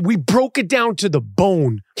you and me. We broke it down to the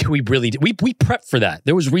bone. We really did. We prepped for that.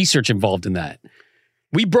 There was research involved in that.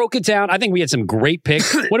 We broke it down. I think we had some great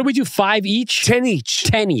picks. What did we do? 5 each? 10 each.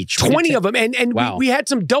 10 each. 20 of them. And wow. we had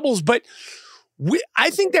some doubles, but I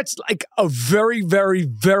think that's like a very, very,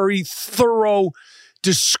 very thorough,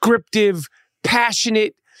 descriptive,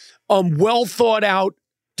 passionate, well thought out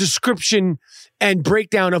description and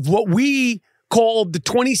breakdown of what we called the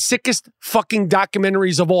 20 sickest fucking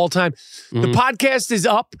documentaries of all time. The podcast is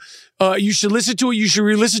up. You should listen to it. You should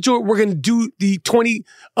re-listen to it. We're going to do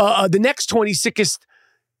the next 20 sickest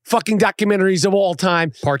fucking documentaries of all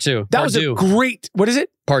time. Part 2. That was a great, what is it?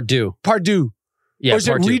 Part 2. Part 2. Yeah, or is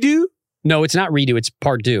it redo? No, it's not redo. It's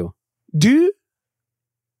part 2. Do?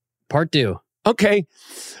 Part 2. Okay.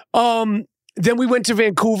 Then we went to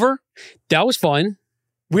Vancouver. That was fun.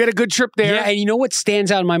 We had a good trip there. Yeah, and you know what stands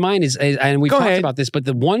out in my mind is and we've talked about this, but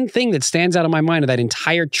the one thing that stands out in my mind of that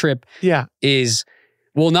entire trip is,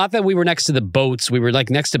 well, not that we were next to the boats. We were like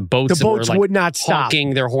next to boats. The boats were, like, would not stop.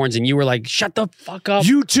 honking their horns, and you were like, shut the fuck up.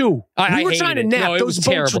 You too. I were trying to nap. No, those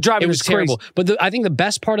boats were driving us crazy. Terrible. But I think the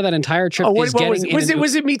best part of that entire trip is getting...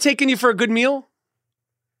 Was it me taking you for a good meal?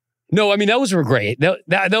 No, I mean, those were great. We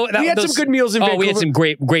had some good meals in Vancouver. Oh, we had some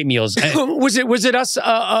great meals. Was it us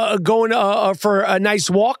going for a nice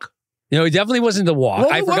walk? No, it definitely wasn't the walk.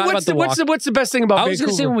 I forgot about the walk. What's the best thing about Vancouver? I was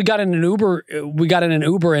going to say when we got in an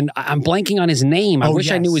Uber, and I'm blanking on his name. I wish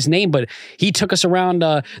I knew his name, but he took us around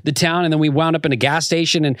the town, and then we wound up in a gas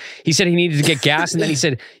station, and he said he needed to get gas, and then he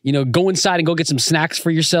said, go inside and go get some snacks for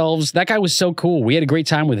yourselves. That guy was so cool. We had a great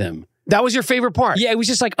time with him. That was your favorite part? Yeah, it was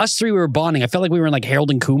just like us three, we were bonding. I felt like we were in like Harold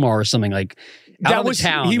and Kumar or something, like out of the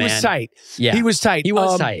town, He was tight. Yeah. He was tight. He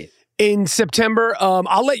was tight. In September,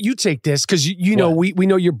 I'll let you take this because you know we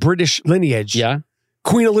know your British lineage. Yeah.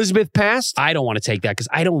 Queen Elizabeth passed? I don't want to take that because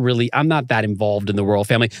I'm not that involved in the royal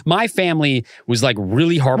family. My family was like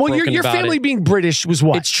really heartbroken about it. Well, your family being British was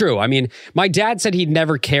what? It's true. I mean, my dad said he'd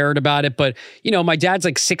never cared about it, but my dad's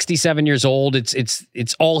like 67 years old. It's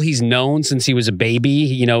all he's known since he was a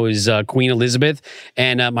baby, is Queen Elizabeth.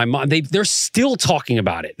 And my mom, they're still talking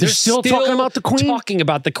about it. They're still talking about the Queen? Talking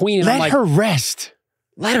about the Queen. And Let her rest.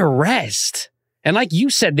 Let her rest. And like you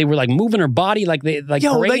said, they were like moving her body, like they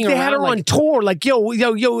parading they had her on tour. Like, yo,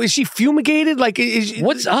 is she fumigated? Like,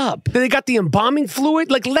 what's up? They got the embalming fluid.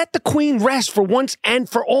 Like, let the Queen rest for once and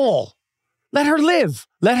for all. Let her live.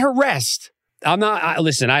 Let her rest. I'm not.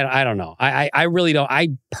 Listen, I don't know. I really don't.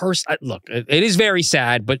 Look, it is very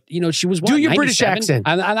sad, but she was. What, do your 97? British accent.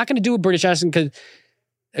 I'm not going to do a British accent because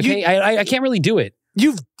I can't really do it.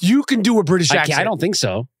 You can do a British accent. I don't think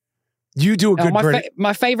so. You do a good British.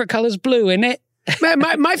 My favorite color is blue, isn't it?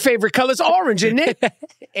 my favorite color is orange, isn't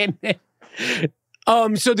it?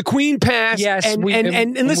 So the Queen passed. Yes, and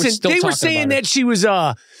listen, they were saying that she was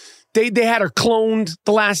they had her cloned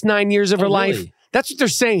the last 9 years of her life. Really? That's what they're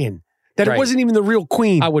saying. That it wasn't even the real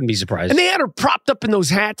Queen. I wouldn't be surprised. And they had her propped up in those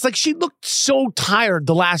hats. Like, she looked so tired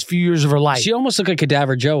the last few years of her life. She almost looked like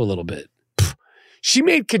Cadaver Joe a little bit. She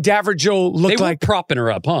made Cadaver Joe look like propping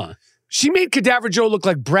her up, huh? She made Cadaver Joe look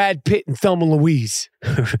like Brad Pitt and Thelma Louise.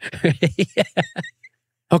 Yeah.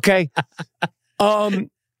 Okay.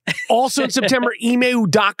 Also in September, Ime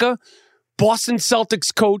Udoka, Boston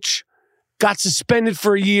Celtics coach, got suspended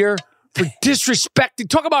for a year for disrespecting.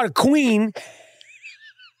 Talk about a queen.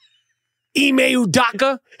 Ime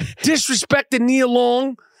Udoka disrespected Nia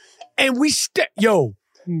Long. And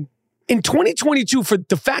in 2022, for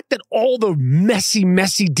the fact that all the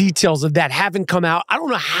messy details of that haven't come out, I don't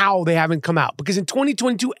know how they haven't come out, because in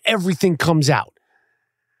 2022, everything comes out.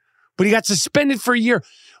 But he got suspended for a year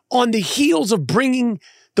on the heels of bringing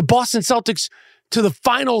the Boston Celtics to the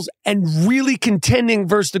finals and really contending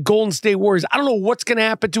versus the Golden State Warriors. I don't know what's going to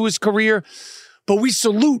happen to his career, but we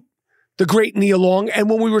salute the great Nia Long. And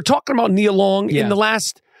when we were talking about Nia Long in the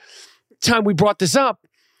last time we brought this up,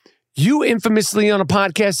 you infamously on a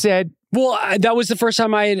podcast said, well, that was the first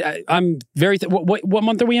time I'm very... what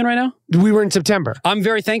month are we in right now? We were in September. I'm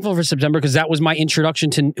very thankful for September because that was my introduction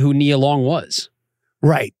to who Nia Long was.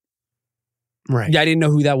 Right. Yeah, I didn't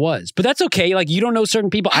know who that was. But that's okay. Like, you don't know certain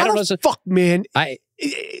people. I don't know. Fuck, man.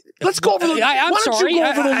 Let's go over the... why don't you go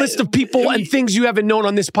over the list of people and things you haven't known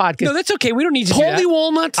on this podcast? No, that's okay. We don't need to do that. Paulie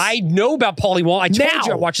Walnuts? I know about Paulie Walnuts. I told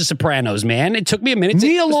you I watched The Sopranos, man. It took me a minute.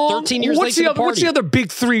 Nia Long? 13 years late to the party. What's the other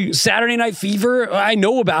big three? Saturday Night Fever. I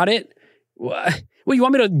know about it. Well, you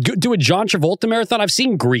want me to do a John Travolta marathon? I've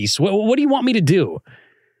seen Grease. What do you want me to do?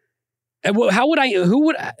 And how would I? Who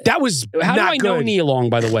would? That was how not do I know good. Nia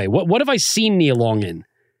Long? By the way, what have I seen Nia Long in?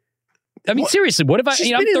 I mean, seriously, what if I?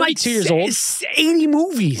 She's I'm been in 32 years old. 80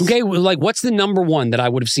 movies. Okay, well, like what's the number one that I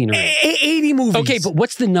would have seen her in? 80 movies. Okay, but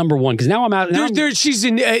what's the number one? Because now I'm out. Now She's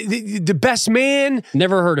in The Best Man.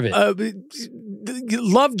 Never heard of it.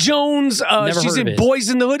 Love Jones. Never She's heard of in it.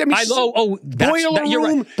 Boys in the Hood. I mean, Boiler you're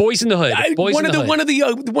Room. right. Boys in the Hood. Boys in the Hood.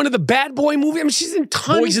 One of the Bad Boy movies. I mean, she's in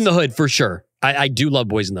tons. Boys in the Hood for sure. I do love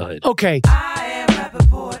Boys in the Hood. Okay. I Am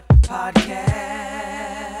Rappaport Podcast.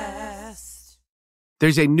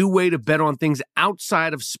 There's a new way to bet on things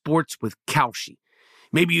outside of sports with Kalshi.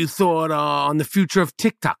 Maybe you thought on the future of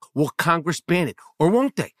TikTok. Will Congress ban it? Or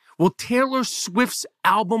won't they? Will Taylor Swift's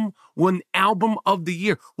album win Album of the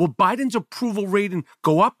Year? Will Biden's approval rating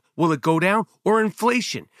go up? Will it go down? Or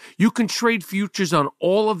inflation? You can trade futures on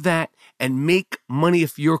all of that and make money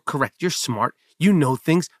if you're correct. You're smart. You know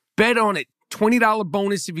things. Bet on it. $20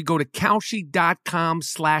 bonus if you go to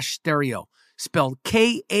Kalshi.com/stereo. Spelled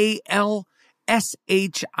Kalshi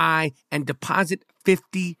and deposit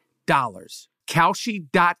 $50.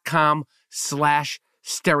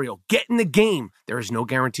 Kalshi.com/stereo. Get in the game. There is no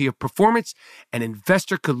guarantee of performance. An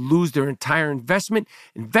investor could lose their entire investment.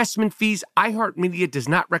 Investment fees. iHeartMedia does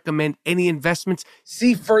not recommend any investments.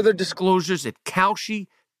 See further disclosures at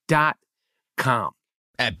Kalshi.com.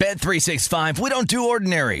 At Bet365, we don't do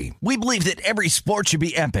ordinary. We believe that every sport should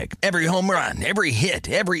be epic. Every home run, every hit,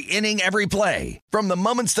 every inning, every play. From the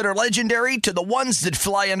moments that are legendary to the ones that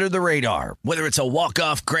fly under the radar. Whether it's a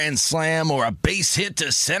walk-off grand slam or a base hit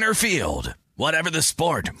to center field. Whatever the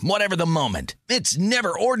sport, whatever the moment. It's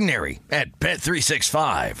never ordinary at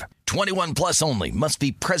Bet365. 21 plus only. Must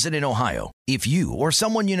be present in Ohio. If you or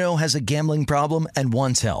someone you know has a gambling problem and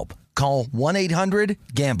wants help, call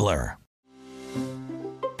 1-800-GAMBLER.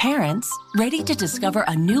 Parents, ready to discover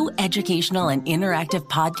a new educational and interactive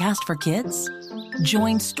podcast for kids?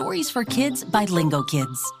 Join Stories for Kids by Lingo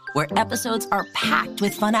Kids, where episodes are packed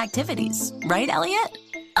with fun activities. Right, Elliot?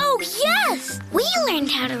 Oh, yes! We learned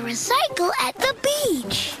how to recycle at the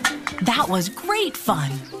beach. That was great fun.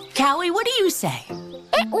 Callie, what do you say?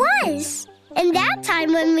 It was. And that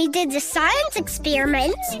time when we did the science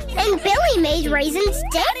experiments and Billy made raisins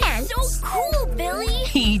dance. So cool, Billy.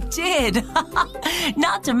 He did.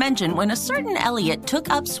 Not to mention when a certain Elliot took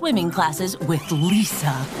up swimming classes with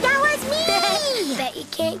Lisa. That was me. Bet you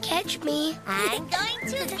can't catch me. I'm going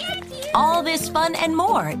to get you. All this fun and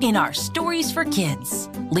more in our Stories for Kids.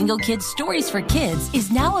 Lingo Kids Stories for Kids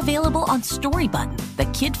is now available on Story Button, the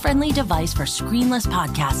kid-friendly device for screenless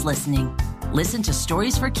podcast listening. Listen to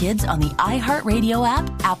Stories for Kids on the iHeartRadio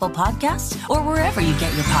app, Apple Podcasts, or wherever you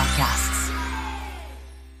get your podcasts.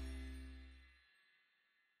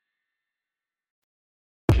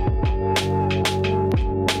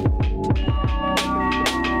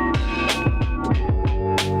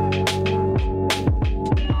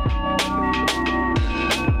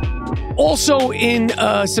 Also in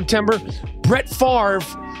September, Brett Favre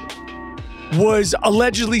was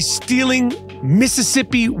allegedly stealing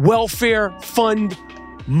Mississippi Welfare Fund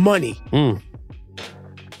money.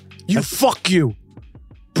 Fuck you.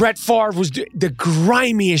 Brett Favre was the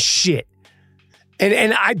grimiest shit.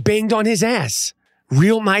 And I banged on his ass.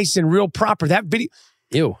 Real nice and real proper. That video.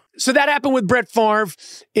 Ew. So that happened with Brett Favre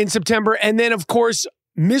in September. And then, of course,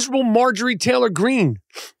 miserable Marjorie Taylor Greene.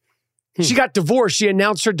 She got divorced. She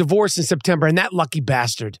announced her divorce in September. And that lucky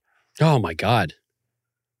bastard. Oh, my God.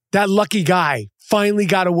 That lucky guy finally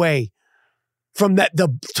got away from that.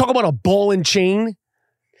 Talk about a ball and chain.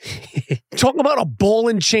 Talk about a ball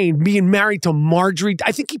and chain being married to Marjorie.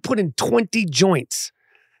 I think he put in 20 joints.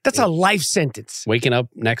 That's a life sentence. Waking up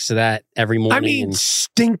next to that every morning. I mean,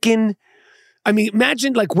 stinking. I mean,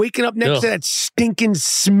 imagine like waking up next to that stinking,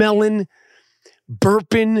 smelling,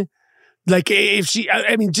 burping. Like if she,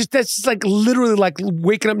 I mean, just that's like literally like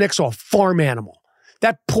waking up next to a farm animal.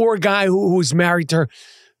 That poor guy who's married to her.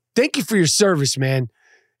 Thank you for your service, man.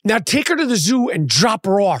 Now take her to the zoo and drop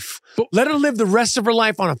her off. Let her live the rest of her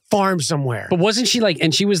life on a farm somewhere. But wasn't she like,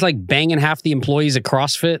 and she was like banging half the employees at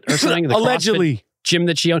CrossFit or something? The Allegedly. CrossFit gym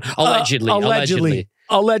that she owned?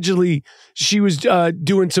 Allegedly. She was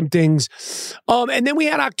doing some things. And then we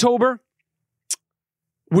had October,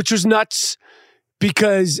 which was nuts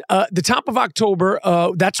because the top of October,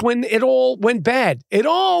 that's when it all went bad. It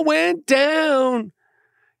all went down.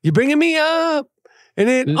 You're bringing me up. And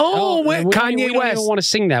it went Kanye West. I don't want to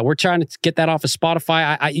sing that. We're trying to get that off of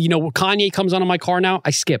Spotify. Kanye comes on my car now.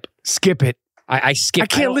 I skip. Skip it. I skip. I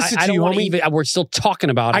can't listen to you, homie. We're still talking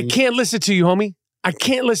about him. I can't listen to you, homie. I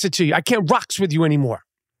can't listen to you. I can't rocks with you anymore.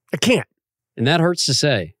 I can't. And that hurts to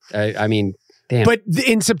say. I mean, damn. But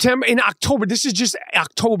in October, this is just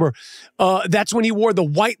October, that's when he wore the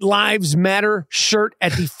White Lives Matter shirt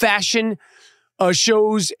at the fashion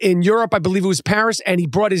shows in Europe. I believe it was Paris. And he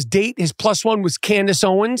brought his date. His plus one was Candace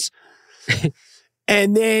Owens.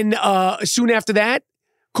 And then soon after that,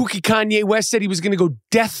 Kooky Kanye West said he was going to go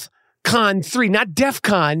DEFCON 3, not DEF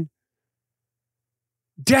CON.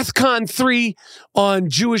 DEFCON 3 on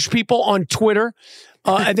Jewish people on Twitter.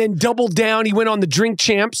 And then doubled down. He went on the Drink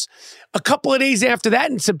Champs. A couple of days after that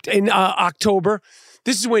in October,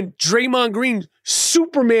 this is when Draymond Green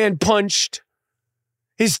Superman punched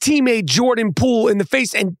his teammate Jordan Poole in the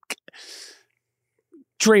face. And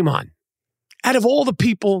Draymond, out of all the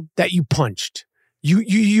people that you punched,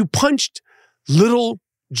 you punched little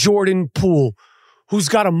Jordan Poole, who's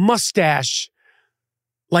got a mustache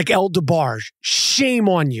like El DeBarge. Shame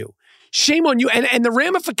on you. Shame on you. And the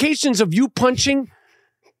ramifications of you punching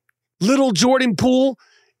little Jordan Poole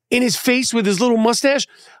in his face with his little mustache,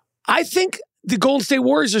 I think the Golden State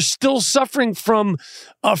Warriors are still suffering from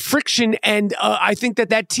friction. And I think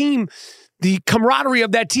that team, the camaraderie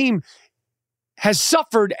of that team has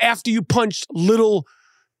suffered after you punched little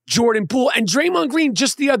Jordan Poole. And Draymond Green,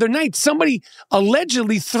 just the other night, somebody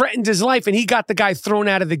allegedly threatened his life and he got the guy thrown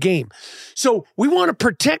out of the game. So we want to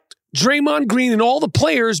protect Draymond Green and all the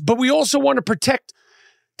players, but we also want to protect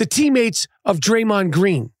the teammates of Draymond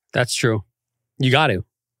Green. That's true. You got to.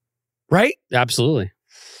 Right? Absolutely.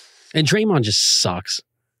 And Draymond just sucks.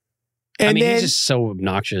 And he's just so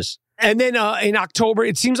obnoxious. And then in October,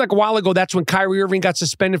 it seems like a while ago, that's when Kyrie Irving got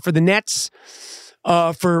suspended for the Nets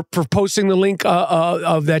for posting the link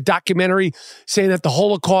of that documentary saying that the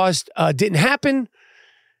Holocaust didn't happen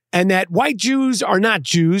and that white Jews are not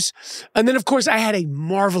Jews. And then, of course, I had a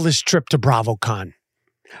marvelous trip to BravoCon.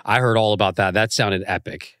 I heard all about that. That sounded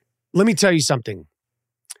epic. Let me tell you something.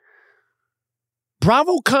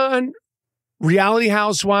 BravoCon, Reality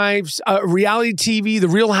Housewives, reality TV, The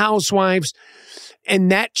Real Housewives,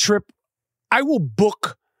 and that trip, I will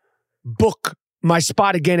book my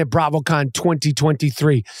spot again at BravoCon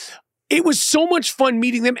 2023. It was so much fun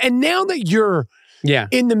meeting them. And now that you're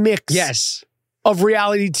in the mix of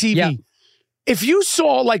reality TV, if you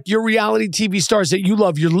saw like your reality TV stars that you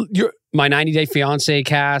love, your my 90 Day Fiancé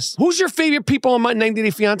cast. Who's your favorite people on my 90 Day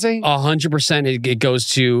Fiancé? 100% it goes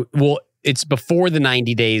to, well, it's before the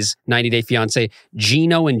 90 Day Fiancé,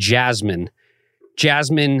 Gino and Jasmine.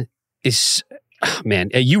 Jasmine is,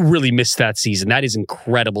 man, you really missed that season. That is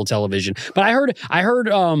incredible television. But I heard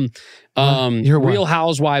Real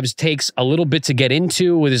Housewives takes a little bit to get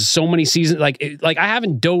into. There's so many seasons. Like I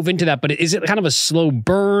haven't dove into that, but is it kind of a slow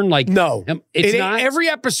burn? Like no, it's not. Every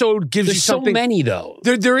episode gives you something. There's so many though.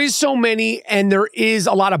 There is so many, and there is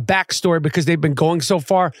a lot of backstory because they've been going so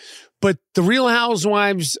far. But the Real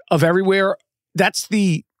Housewives of Everywhere, that's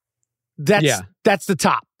the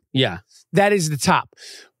top. Yeah. That is the top.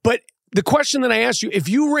 But the question that I asked you, if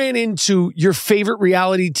you ran into your favorite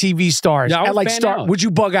reality TV stars at like Star, would you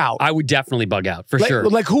bug out? I would definitely bug out for sure.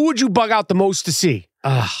 Like who would you bug out the most to see?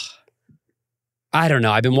 I don't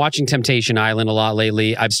know. I've been watching Temptation Island a lot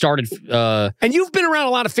lately. I've started and you've been around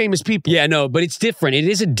a lot of famous people. Yeah, no, but it's different. It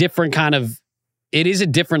is a different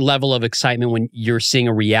level of excitement when you're seeing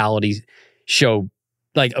a reality show,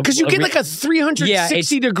 like because you get like a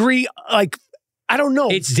 360 degree, like I don't know.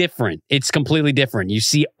 It's different. It's completely different. You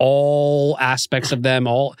see all aspects of them,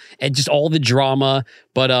 and just all the drama.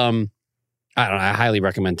 But I don't know. I highly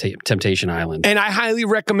recommend Temptation Island, and I highly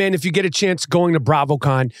recommend if you get a chance going to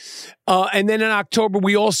BravoCon. And then in October,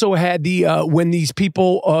 we also had the when these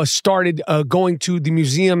people started going to the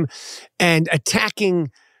museum and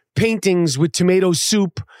attacking paintings with tomato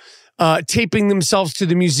soup, taping themselves to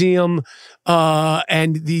the museum,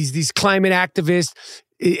 and these climate activists.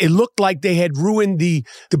 It looked like they had ruined the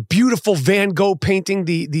beautiful Van Gogh painting,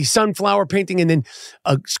 the sunflower painting, and then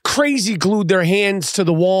crazy glued their hands to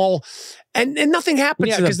the wall. And nothing happened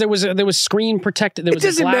to them. Yeah, because there was screen protected. It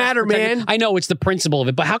doesn't matter, man. I know it's the principle of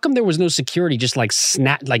it, but how come there was no security just like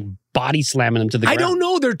body slamming them to the ground? I don't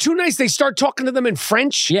know. They're too nice. They start talking to them in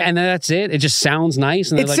French. Yeah, and that's it. It just sounds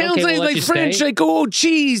nice. And it sounds like French, stay. Like, oh,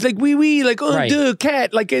 cheese, like oui, like, oh, de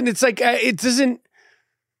cat. Like, and it's like, it doesn't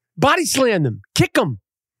body slam them, kick them.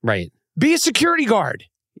 Right. Be a security guard,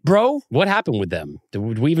 bro. What happened with them? Do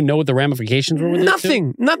we even know what the ramifications were with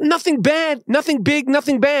nothing. Nothing bad. Nothing big.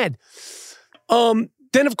 Nothing bad.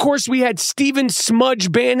 Then, of course, we had Stephen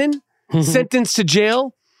Smudge Bannon sentenced to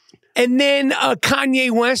jail. And then Kanye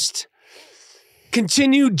West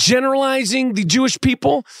continued generalizing the Jewish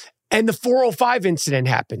people. And the 405 incident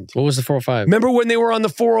happened. What was the 405? Remember when they were on the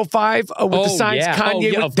 405 with the signs?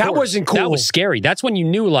 Kanye, that wasn't cool. That was scary. That's when you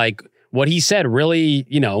knew, like, what he said really,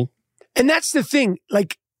 And that's the thing,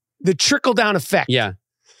 like the trickle-down effect yeah.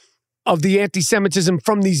 of the anti-Semitism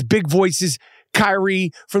from these big voices,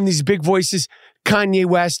 Kyrie, from these big voices, Kanye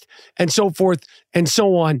West, and so forth and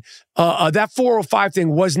so on. That 405 thing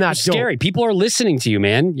was not dope. Scary. People are listening to you,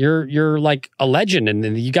 man. You're like a legend, and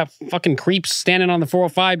then you got fucking creeps standing on the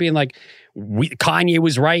 405 being like, Kanye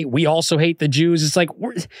was right. We also hate the Jews. It's like,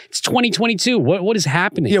 it's 2022. What is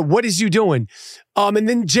happening? Yeah, what is you doing? And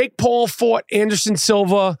then Jake Paul fought Anderson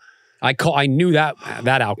Silva. I knew that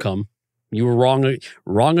outcome. You were wrong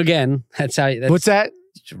again. What's that?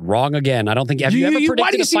 Wrong again. I don't think. Have you ever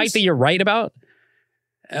predicted a fight that you're right about?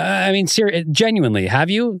 I mean, genuinely, have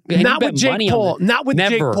you? Not with Jake Paul. Not with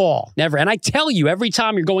Jake Paul. Never. And I tell you every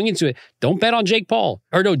time you're going into it, don't bet on Jake Paul.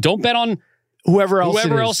 Or no, don't bet on whoever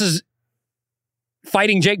else is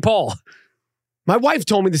fighting Jake Paul. My wife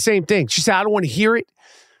told me the same thing. She said, I don't want to hear it.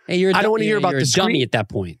 Hey, I don't want to hear about the screen. You're a dummy at that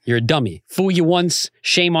point. You're a dummy. Fool you once,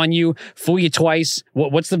 shame on you. Fool you twice.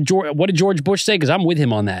 What did George Bush say? Because I'm with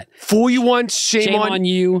him on that. Fool you once, shame on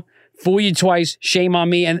you. Fool you twice, shame on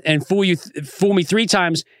me, and fool me 3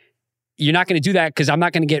 times. You're not going to do that because I'm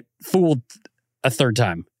not going to get fooled a 3rd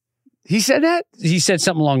time. He said that? He said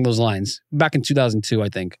something along those lines back in 2002, I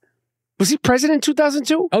think. Was he president in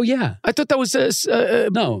 2002? Oh, yeah. I thought that was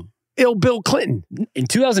no. Ill Bill Clinton. In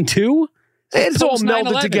 2002? It's all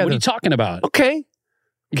melded together. What are you talking about? Okay.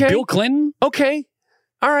 Bill Clinton? Okay.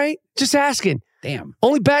 All right. Just asking. Damn.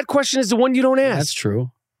 Only bad question is the one you don't ask. That's true.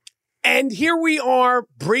 And here we are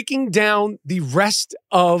breaking down the rest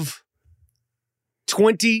of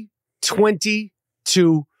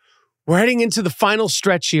 2022. We're heading into the final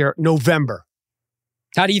stretch here, November.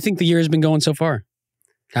 How do you think the year has been going so far?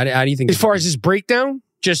 How do you think? As far as this breakdown?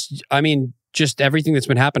 Just everything that's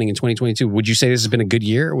been happening in 2022. Would you say this has been a good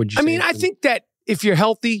year? I think that if you're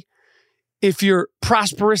healthy, if you're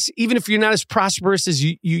prosperous, even if you're not as prosperous as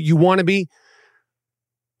you want to be,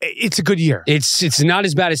 it's a good year. It's not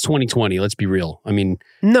as bad as 2020. Let's be real. I mean,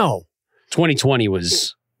 no, 2020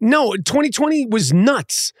 was 2020 was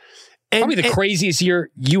nuts. Probably the craziest year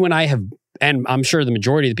you and I have, and I'm sure the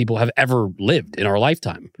majority of the people have ever lived in our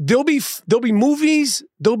lifetime. There'll be movies.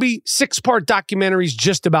 There'll be 6-part documentaries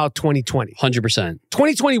just about 2020. 100%.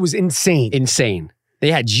 2020 was insane. Insane.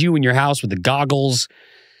 They had you in your house with the goggles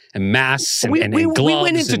and masks and gloves. We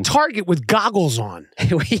went into Target with goggles on.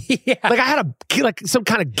 Yeah. Like I had some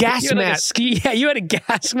kind of gas mask. You had a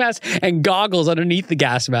gas mask and goggles underneath the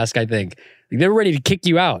gas mask, I think. They were ready to kick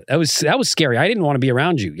you out. That was scary. I didn't want to be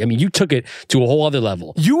around you. I mean, you took it to a whole other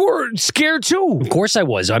level. You were scared too. Of course I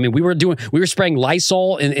was. I mean, we were spraying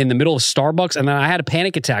Lysol in the middle of Starbucks, and then I had a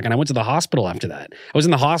panic attack, and I went to the hospital after that. I was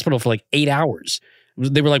in the hospital for like 8 hours.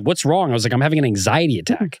 They were like, "What's wrong?" I was like, "I'm having an anxiety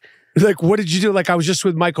attack." Like, what did you do? Like, I was just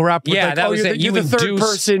with Michael Rappaport. Yeah, like, that was it. You're the third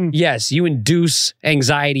person. Yes, you induce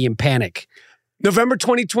anxiety and panic. November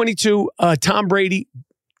 2022, Tom Brady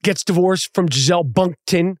gets divorced from Gisele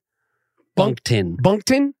Bündchen.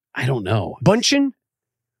 Bündchen? I don't know. Bündchen?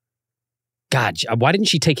 God, why didn't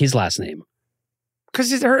she take his last name? Because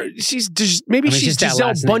she's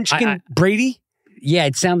Gisele Bündchen Brady? Yeah,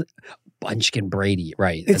 it sounds Bündchen Brady,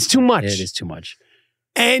 right. It's too much. It is too much.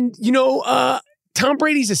 And, Tom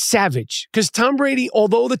Brady's a savage because Tom Brady,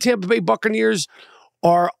 although the Tampa Bay Buccaneers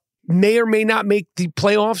may or may not make the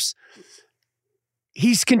playoffs,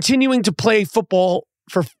 he's continuing to play football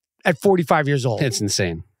at 45 years old. It's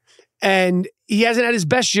insane. And he hasn't had his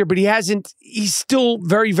best year, but he's still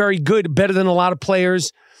very, very good, better than a lot of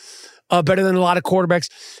players, better than a lot of quarterbacks.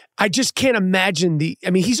 I just can't imagine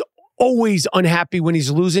he's always unhappy when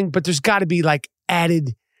he's losing, but there's got to be like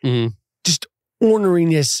added just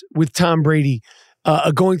orneriness with Tom Brady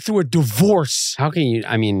going through a divorce. How can you,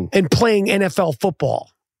 and playing NFL football.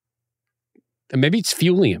 Maybe it's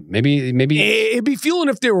fueling him. Maybe it'd be fueling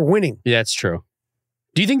if they were winning. Yeah, that's true.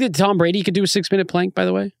 Do you think that Tom Brady could do a 6-minute plank, by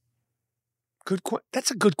the way?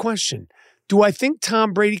 That's a good question. Do I think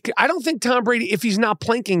Tom Brady I don't think Tom Brady, if he's not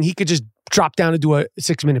planking, he could just drop down and do a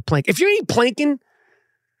 6-minute plank. If you ain't planking,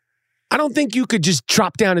 I don't think you could just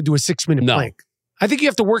drop down and do a 6-minute plank. I think you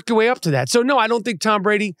have to work your way up to that. So, no, I don't think Tom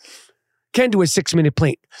Brady can do a 6-minute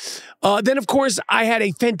plank. Then, of course, I had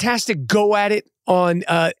a fantastic go at it on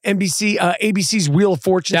ABC's Wheel of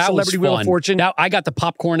Fortune, Celebrity Wheel of Fortune. I got the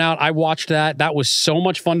popcorn out. I watched that. That was so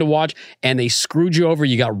much fun to watch. And they screwed you over.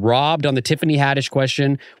 You got robbed on the Tiffany Haddish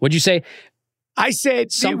question. What'd you say? I said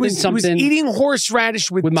it was eating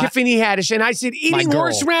horseradish with Tiffany Haddish. And I said eating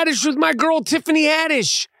horseradish with my girl Tiffany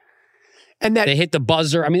Haddish. And that they hit the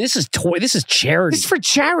buzzer. I mean, this is charity. This is for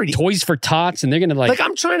charity. Toys for Tots, and they're gonna like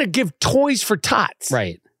I'm trying to give toys for tots.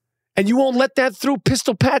 Right. And you won't let that through,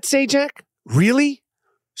 Pistol Pat Sajak? Really?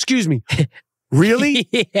 Excuse me. Really?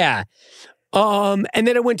 Yeah. And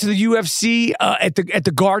then I went to the UFC at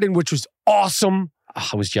the Garden, which was awesome. Oh,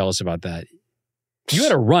 I was jealous about that. You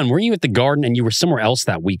had a run. Weren't you at the Garden and you were somewhere else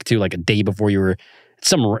that week too, like a day before you were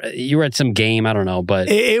at some game, I don't know, but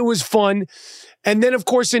it was fun. And then of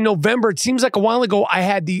course in November, it seems like a while ago, I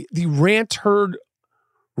had the rant heard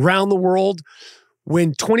round the world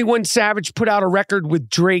when 21 Savage put out a record with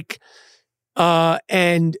Drake,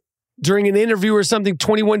 and during an interview or something,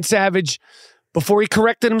 21 Savage, before he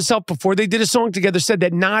corrected himself, before they did a song together, said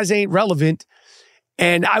that Nas ain't relevant.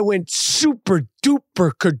 And I went super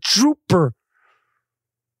duper quadruper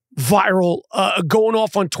viral, going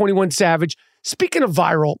off on 21 Savage. Speaking of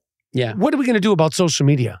viral, yeah, what are we going to do about social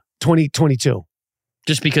media 2022?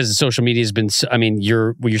 Just because social media has been,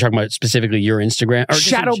 you're talking about specifically your Instagram. Or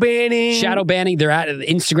shadow banning. Shadow banning.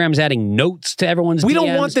 Instagram's adding notes to everyone's We DMs.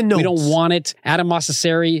 don't want the notes. We don't want it. Adam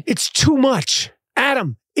Mossesseri. It's too much.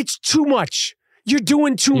 Adam, it's too much. You're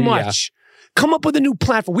doing too much. Come up with a new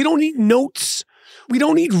platform. We don't need notes. We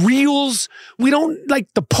don't need reels. We don't like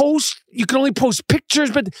the post. You can only post pictures,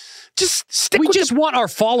 but just stick with We just want our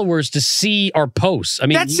followers to see our posts. I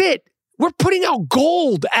mean, that's it. We're putting out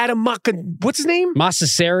gold, Adam what's his name?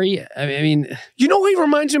 Mossesseri. I mean, you know who he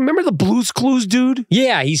reminds me? Remember the Blues Clues dude?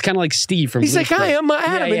 Yeah, he's kind of like Steve from He's Blues like, hi, Clues. I'm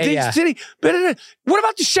Adam in Dade City. What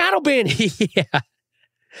about the shadow banning? Yeah.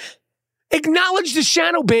 Acknowledge the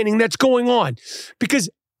shadow banning that's going on. Because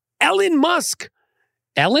Elon Musk,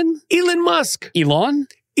 they're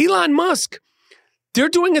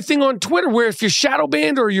doing a thing on Twitter where if you're shadow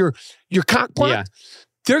banned or you're cock blocked,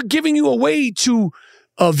 they're giving you a way to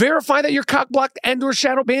verify that you're cock blocked and or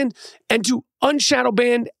shadow banned, and to unshadow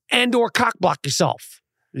ban and or cock block yourself.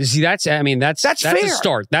 See, that's fair. A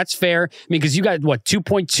start. That's fair. I mean, because you got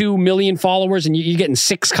 2.2 million followers, and you're getting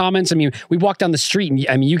 6 comments. I mean, we walk down the street,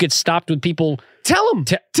 and you get stopped with people. Tell them.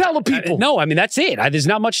 Tell the people. No, I mean that's it. There's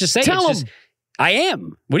not much to say. Tell them. I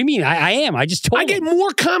am. What do you mean? I am. I just told. I get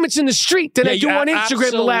more comments in the street than I do on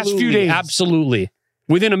Instagram the last few days. Absolutely.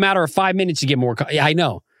 Within a matter of 5 minutes, you get more. I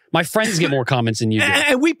know. My friends get more comments than you do.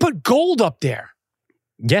 And we put gold up there.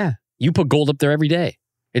 Yeah, you put gold up there every day.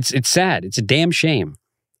 It's sad. It's a damn shame.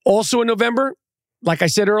 Also in November, like I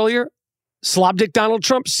said earlier, Slob Dick Donald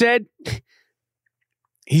Trump said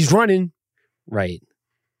he's running. Right.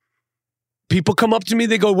 People come up to me,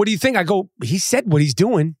 they go, what do you think? I go, he said what he's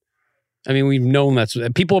doing. I mean, we've known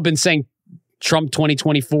people have been saying Trump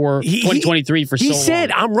 2024, 2023 for so long. He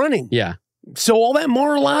said, I'm running. Yeah. So all that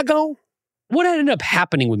Mar-a-Lago? What ended up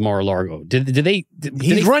happening with Mar-a-Lago? Did they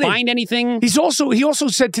find anything? He also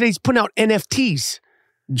said today he's putting out NFTs.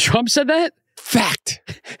 Trump said that? Fact.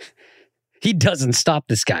 He doesn't stop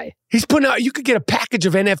this guy. He's putting out, you could get a package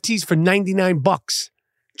of NFTs for $99.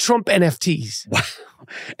 Trump NFTs. Wow.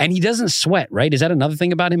 And he doesn't sweat, right? Is that another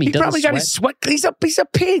thing about him? He doesn't probably got his sweat. He's a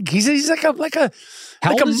pig. He's like a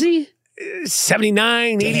How old is he?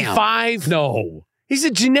 79, Damn. 85. No. He's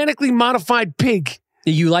a genetically modified pig.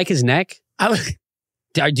 Do you like his neck?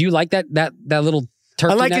 Do you like that little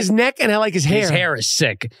turkey I like neck? his neck and I like his hair. His hair is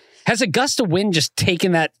sick. Has a gust of wind just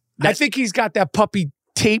taken that? I think he's got that puppy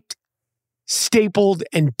taped, stapled,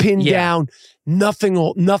 and pinned down. Nothing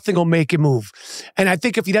will make it move. And I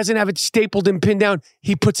think if he doesn't have it stapled and pinned down,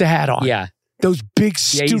 he puts a hat on. Yeah. Those big,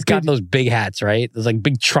 stupid... Yeah, he's got those big hats, right? Those like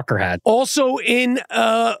big trucker hats. Also in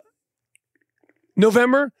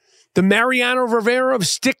November, the Mariano Rivera of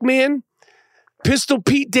Stickman, Pistol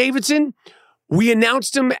Pete Davidson, we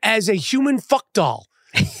announced him as a human fuck doll.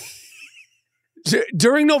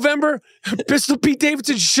 During November, Pistol Pete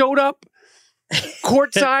Davidson showed up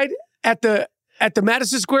courtside at the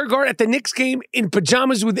Madison Square Garden at the Knicks game in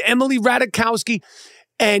pajamas with Emily Ratajkowski,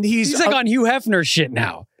 and he's like on Hugh Hefner shit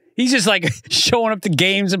now. He's just like showing up to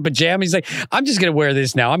games in pajamas. He's like, I'm just gonna wear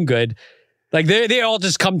this now. I'm good. Like they all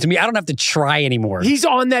just come to me. I don't have to try anymore. He's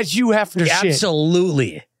on that Hugh Hefner shit.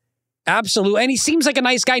 Absolutely. Absolutely. And he seems like a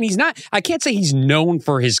nice guy. And he's not, I can't say he's known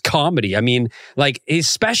for his comedy. I mean, like his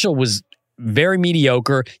special was very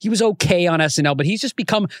mediocre. He was okay on SNL, but he's just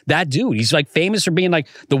become that dude. He's like famous for being like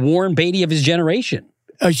the Warren Beatty of his generation.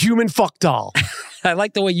 A human fuck doll. I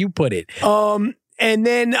like the way you put it. And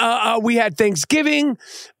then we had Thanksgiving.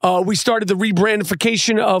 We started the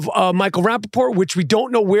rebrandification of Michael Rappaport, which we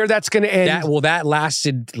don't know where that's going to end. That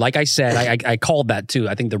lasted, like I said, I called that too.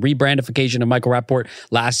 I think the rebrandification of Michael Rappaport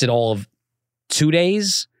lasted all of 2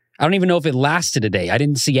 days. I don't even know if it lasted a day. I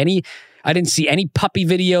didn't see any puppy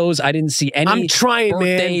videos. I didn't see any I'm trying,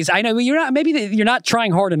 birthdays. man. I know you're not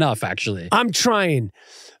trying hard enough, actually. I'm trying.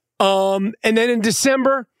 And then in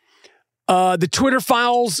December, The Twitter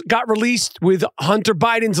files got released with Hunter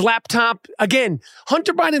Biden's laptop. Again,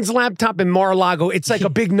 Hunter Biden's laptop in Mar-a-Lago, it's like a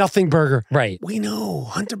big nothing burger. Right. We know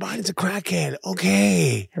Hunter Biden's a crackhead.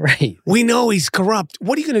 Okay. Right. We know he's corrupt.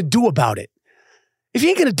 What are you going to do about it? If you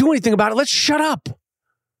ain't going to do anything about it, let's shut up. I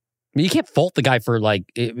mean, you can't fault the guy for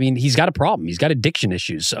he's got a problem. He's got addiction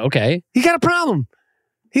issues. So, okay. He got a problem.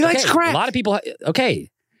 He likes crack. A lot of people, okay.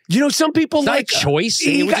 You know, some people it's not like a choice.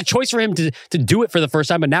 It was a choice for him to do it for the first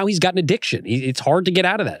time, but now he's got an addiction. It's hard to get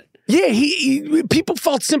out of that. Yeah, people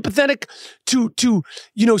felt sympathetic to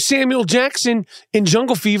Samuel Jackson in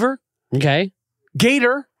Jungle Fever. Okay.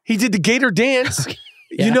 Gator. He did the Gator dance.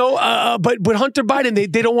 Yeah. But Hunter Biden,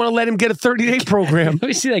 they don't want to let him get a 30-day program. Let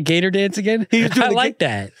me see that Gator dance again. I like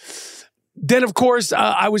that. Then, of course,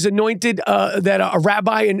 I was anointed that a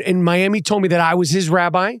rabbi in Miami told me that I was his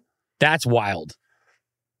rabbi. That's wild.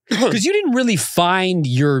 Because you didn't really find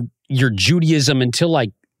your Judaism until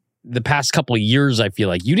like the past couple of years, I feel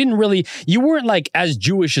like. You weren't like as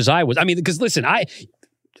Jewish as I was. I mean, because listen, I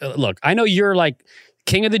know you're like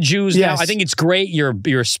king of the Jews now. I think it's great. You're a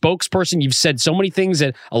spokesperson. You've said so many things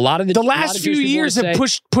that a lot of the last few years have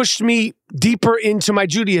pushed me deeper into my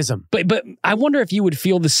Judaism. But I wonder if you would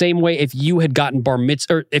feel the same way if you had gotten bar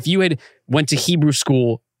mitzvah, or if you had went to Hebrew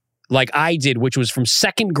school like I did, which was from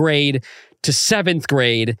 2nd grade to 7th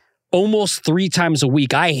grade, almost 3 times a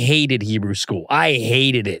week. I hated Hebrew school. I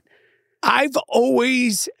hated it. I've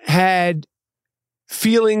always had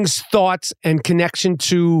feelings, thoughts, and connection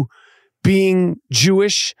to being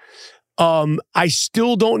Jewish. I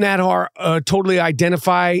still don't know how to totally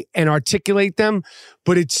identify and articulate them,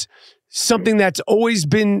 but it's something that's always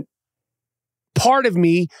been part of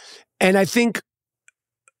me. And I think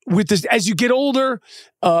with this, as you get older,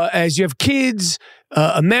 as you have kids,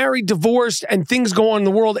 married, divorced, and things go on in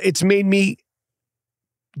the world, it's made me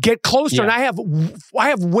get closer. Yeah. And I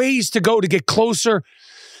have ways to go to get closer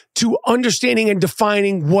to understanding and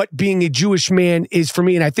defining what being a Jewish man is for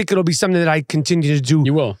me. And I think it'll be something that I continue to do.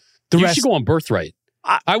 You will. You should go on Birthright.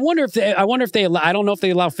 I wonder if they allow, I don't know if they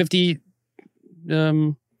allow 52,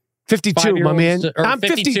 my man. I'm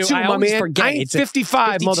 52, my man. Forget. I ain't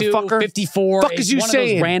 55, 52, motherfucker. 54. Fuck is you one saying?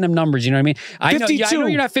 Of those random numbers, you know what I mean? I know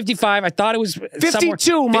you're not 55. I thought it was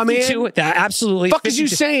 52, my man. 52. Absolutely. Fuck is you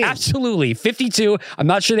saying? Absolutely. 52. I'm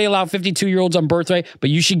not sure they allow 52-year-olds on Birthright, but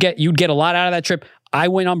you'd get a lot out of that trip. I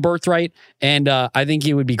went on Birthright, and I think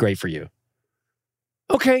it would be great for you.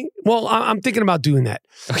 Okay. Well, I'm thinking about doing that.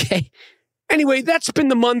 Okay. Anyway, that's been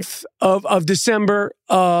the month of December.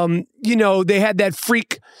 They had that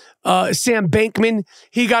freak, Sam Bankman.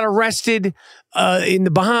 He got arrested in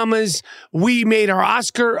the Bahamas. We made our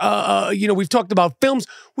Oscar. We've talked about films.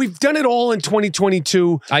 We've done it all in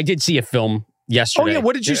 2022. I did see a film yesterday. Oh, yeah.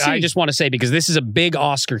 What did you see? I just want to say, because this is a big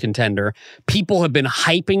Oscar contender. People have been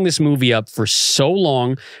hyping this movie up for so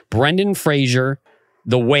long. Brendan Fraser,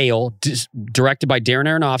 The Whale, directed by Darren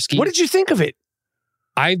Aronofsky. What did you think of it?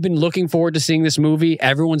 I've been looking forward to seeing this movie.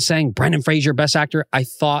 Everyone's saying Brendan Fraser, best actor. I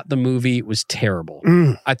thought the movie was terrible.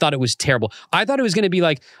 I thought it was terrible. I thought it was going to be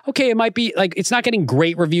like, okay, it might be like, it's not getting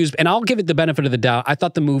great reviews, and I'll give it the benefit of the doubt. I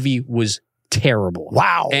thought the movie was terrible.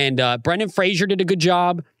 Wow. And Brendan Fraser did a good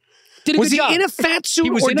job. Was he in a fat suit,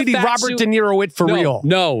 or did he Robert De Niro it for real?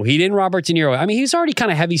 No, he didn't Robert De Niro. I mean, he's already kind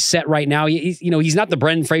of heavy set right now. He's not the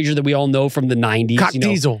Brendan Fraser that we all know from the 90s. Cock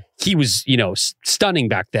Diesel. He was, stunning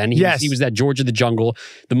back then. He was that George of the Jungle,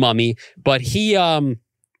 the Mummy. But he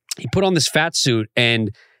put on this fat suit, and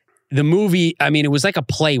the movie, I mean, it was like a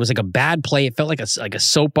play. It was like a bad play. It felt like a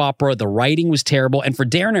soap opera. The writing was terrible. And for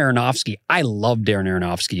Darren Aronofsky, I love Darren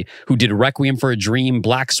Aronofsky, who did Requiem for a Dream,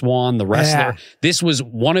 Black Swan, The Wrestler. Yeah. This was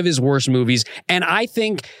one of his worst movies. And I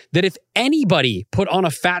think that if anybody put on a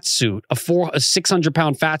fat suit, a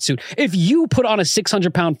 600-pound fat suit, if you put on a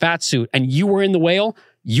 600-pound fat suit and you were in The Whale,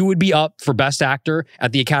 you would be up for Best Actor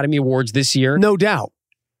at the Academy Awards this year. No doubt.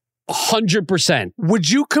 100%.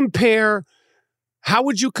 How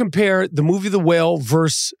would you compare the movie The Whale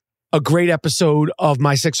versus a great episode of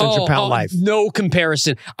My 600-Pound Life? No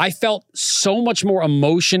comparison. I felt so much more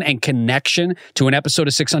emotion and connection to an episode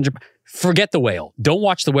of 600. Forget The Whale. Don't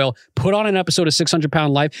watch The Whale. Put on an episode of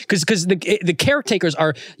 600-Pound Life, because the caretakers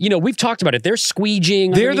are, we've talked about it. They're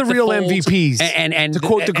squeegeeing. They're the real MVPs. And to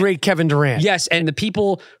quote the great Kevin Durant. Yes, and the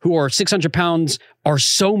people who are 600 pounds are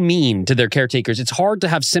so mean to their caretakers. It's hard to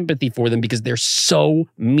have sympathy for them because they're so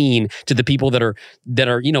mean to the people that are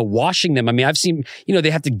washing them. I mean, I've seen,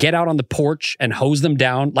 they have to get out on the porch and hose them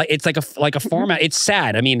down. Like it's like a farm out. It's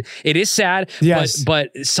sad. I mean, it is sad. Yes.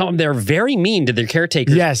 But they're very mean to their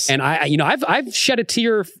caretakers. Yes. And I've shed a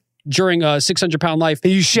tear during a 600-Pound Life.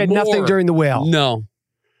 And you shed nothing during The Whale. No.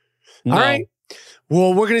 All right.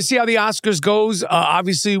 Well, we're going to see how the Oscars goes.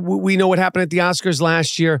 Obviously, we know what happened at the Oscars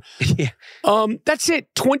last year. Yeah. That's it.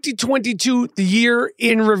 2022, the year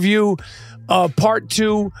in review, part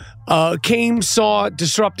 2. Came, saw,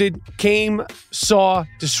 disrupted. Came, saw,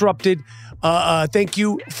 disrupted. Thank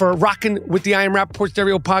you for rocking with the I Am Rappaport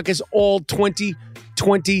Stereo podcast all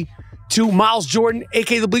 2022. Miles Jordan,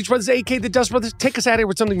 a.k.a. the Bleach Brothers, a.k.a. the Dust Brothers. Take us out of here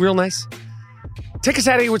with something real nice. Take us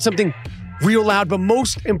out of here with something real loud, but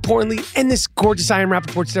most importantly, end this gorgeous I Am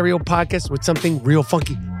Rappaport Stereo podcast with something real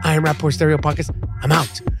funky. I Am Rappaport Stereo podcast. I'm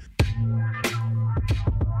out.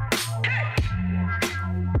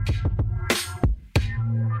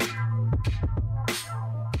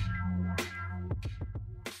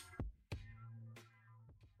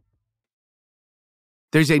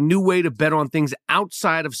 There's a new way to bet on things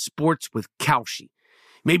outside of sports with Kalshi.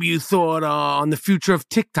 Maybe you thought on the future of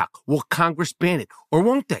TikTok. Will Congress ban it? Or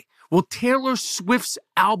won't they? Will Taylor Swift's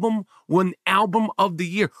album win Album of the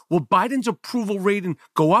Year? Will Biden's approval rating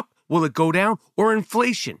go up? Will it go down? Or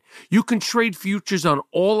inflation? You can trade futures on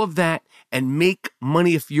all of that and make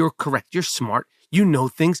money if you're correct. You're smart. You know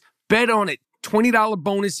things. Bet on it. $20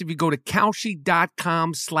 bonus if you go to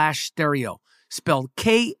Kalshi.com/stereo. Spelled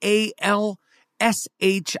Kalshi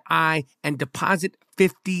and deposit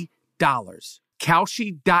 $50.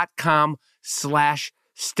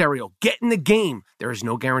 Kalshi.com/stereo. Get in the game. There is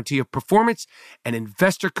no guarantee of performance. An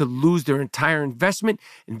investor could lose their entire investment.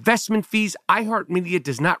 Investment fees. iHeartMedia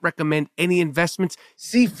does not recommend any investments.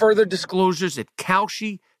 See further disclosures at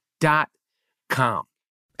Kalshi.com.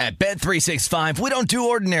 At Bet365, we don't do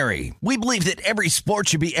ordinary. We believe that every sport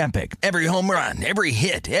should be epic. Every home run, every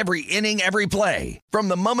hit, every inning, every play. From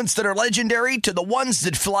the moments that are legendary to the ones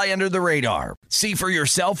that fly under the radar. See for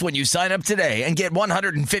yourself when you sign up today and get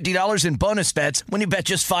 $150 in bonus bets when you bet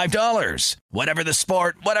just $5. Whatever the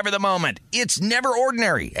sport, whatever the moment, it's never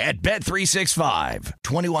ordinary at Bet365.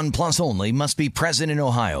 21 plus only. Must be present in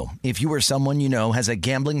Ohio. If you or someone you know has a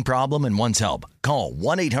gambling problem and wants help, call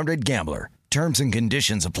 1-800-GAMBLER. Terms and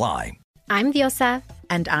conditions apply. I'm Diosa.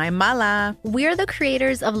 And I'm Mala. We're the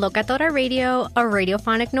creators of Locatora Radio, a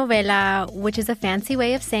radiophonic novela, which is a fancy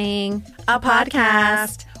way of saying a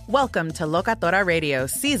podcast. Welcome to Locatora Radio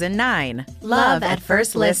Season 9. Love at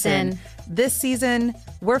First Listen. This season,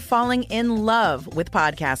 we're falling in love with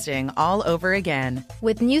podcasting all over again.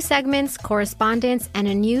 With new segments, correspondence, and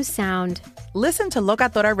a new sound. Listen to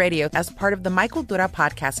Locatora Radio as part of the My Cultura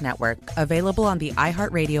Podcast Network. Available on the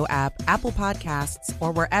iHeartRadio app, Apple Podcasts,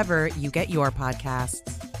 or wherever you get your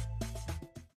podcasts.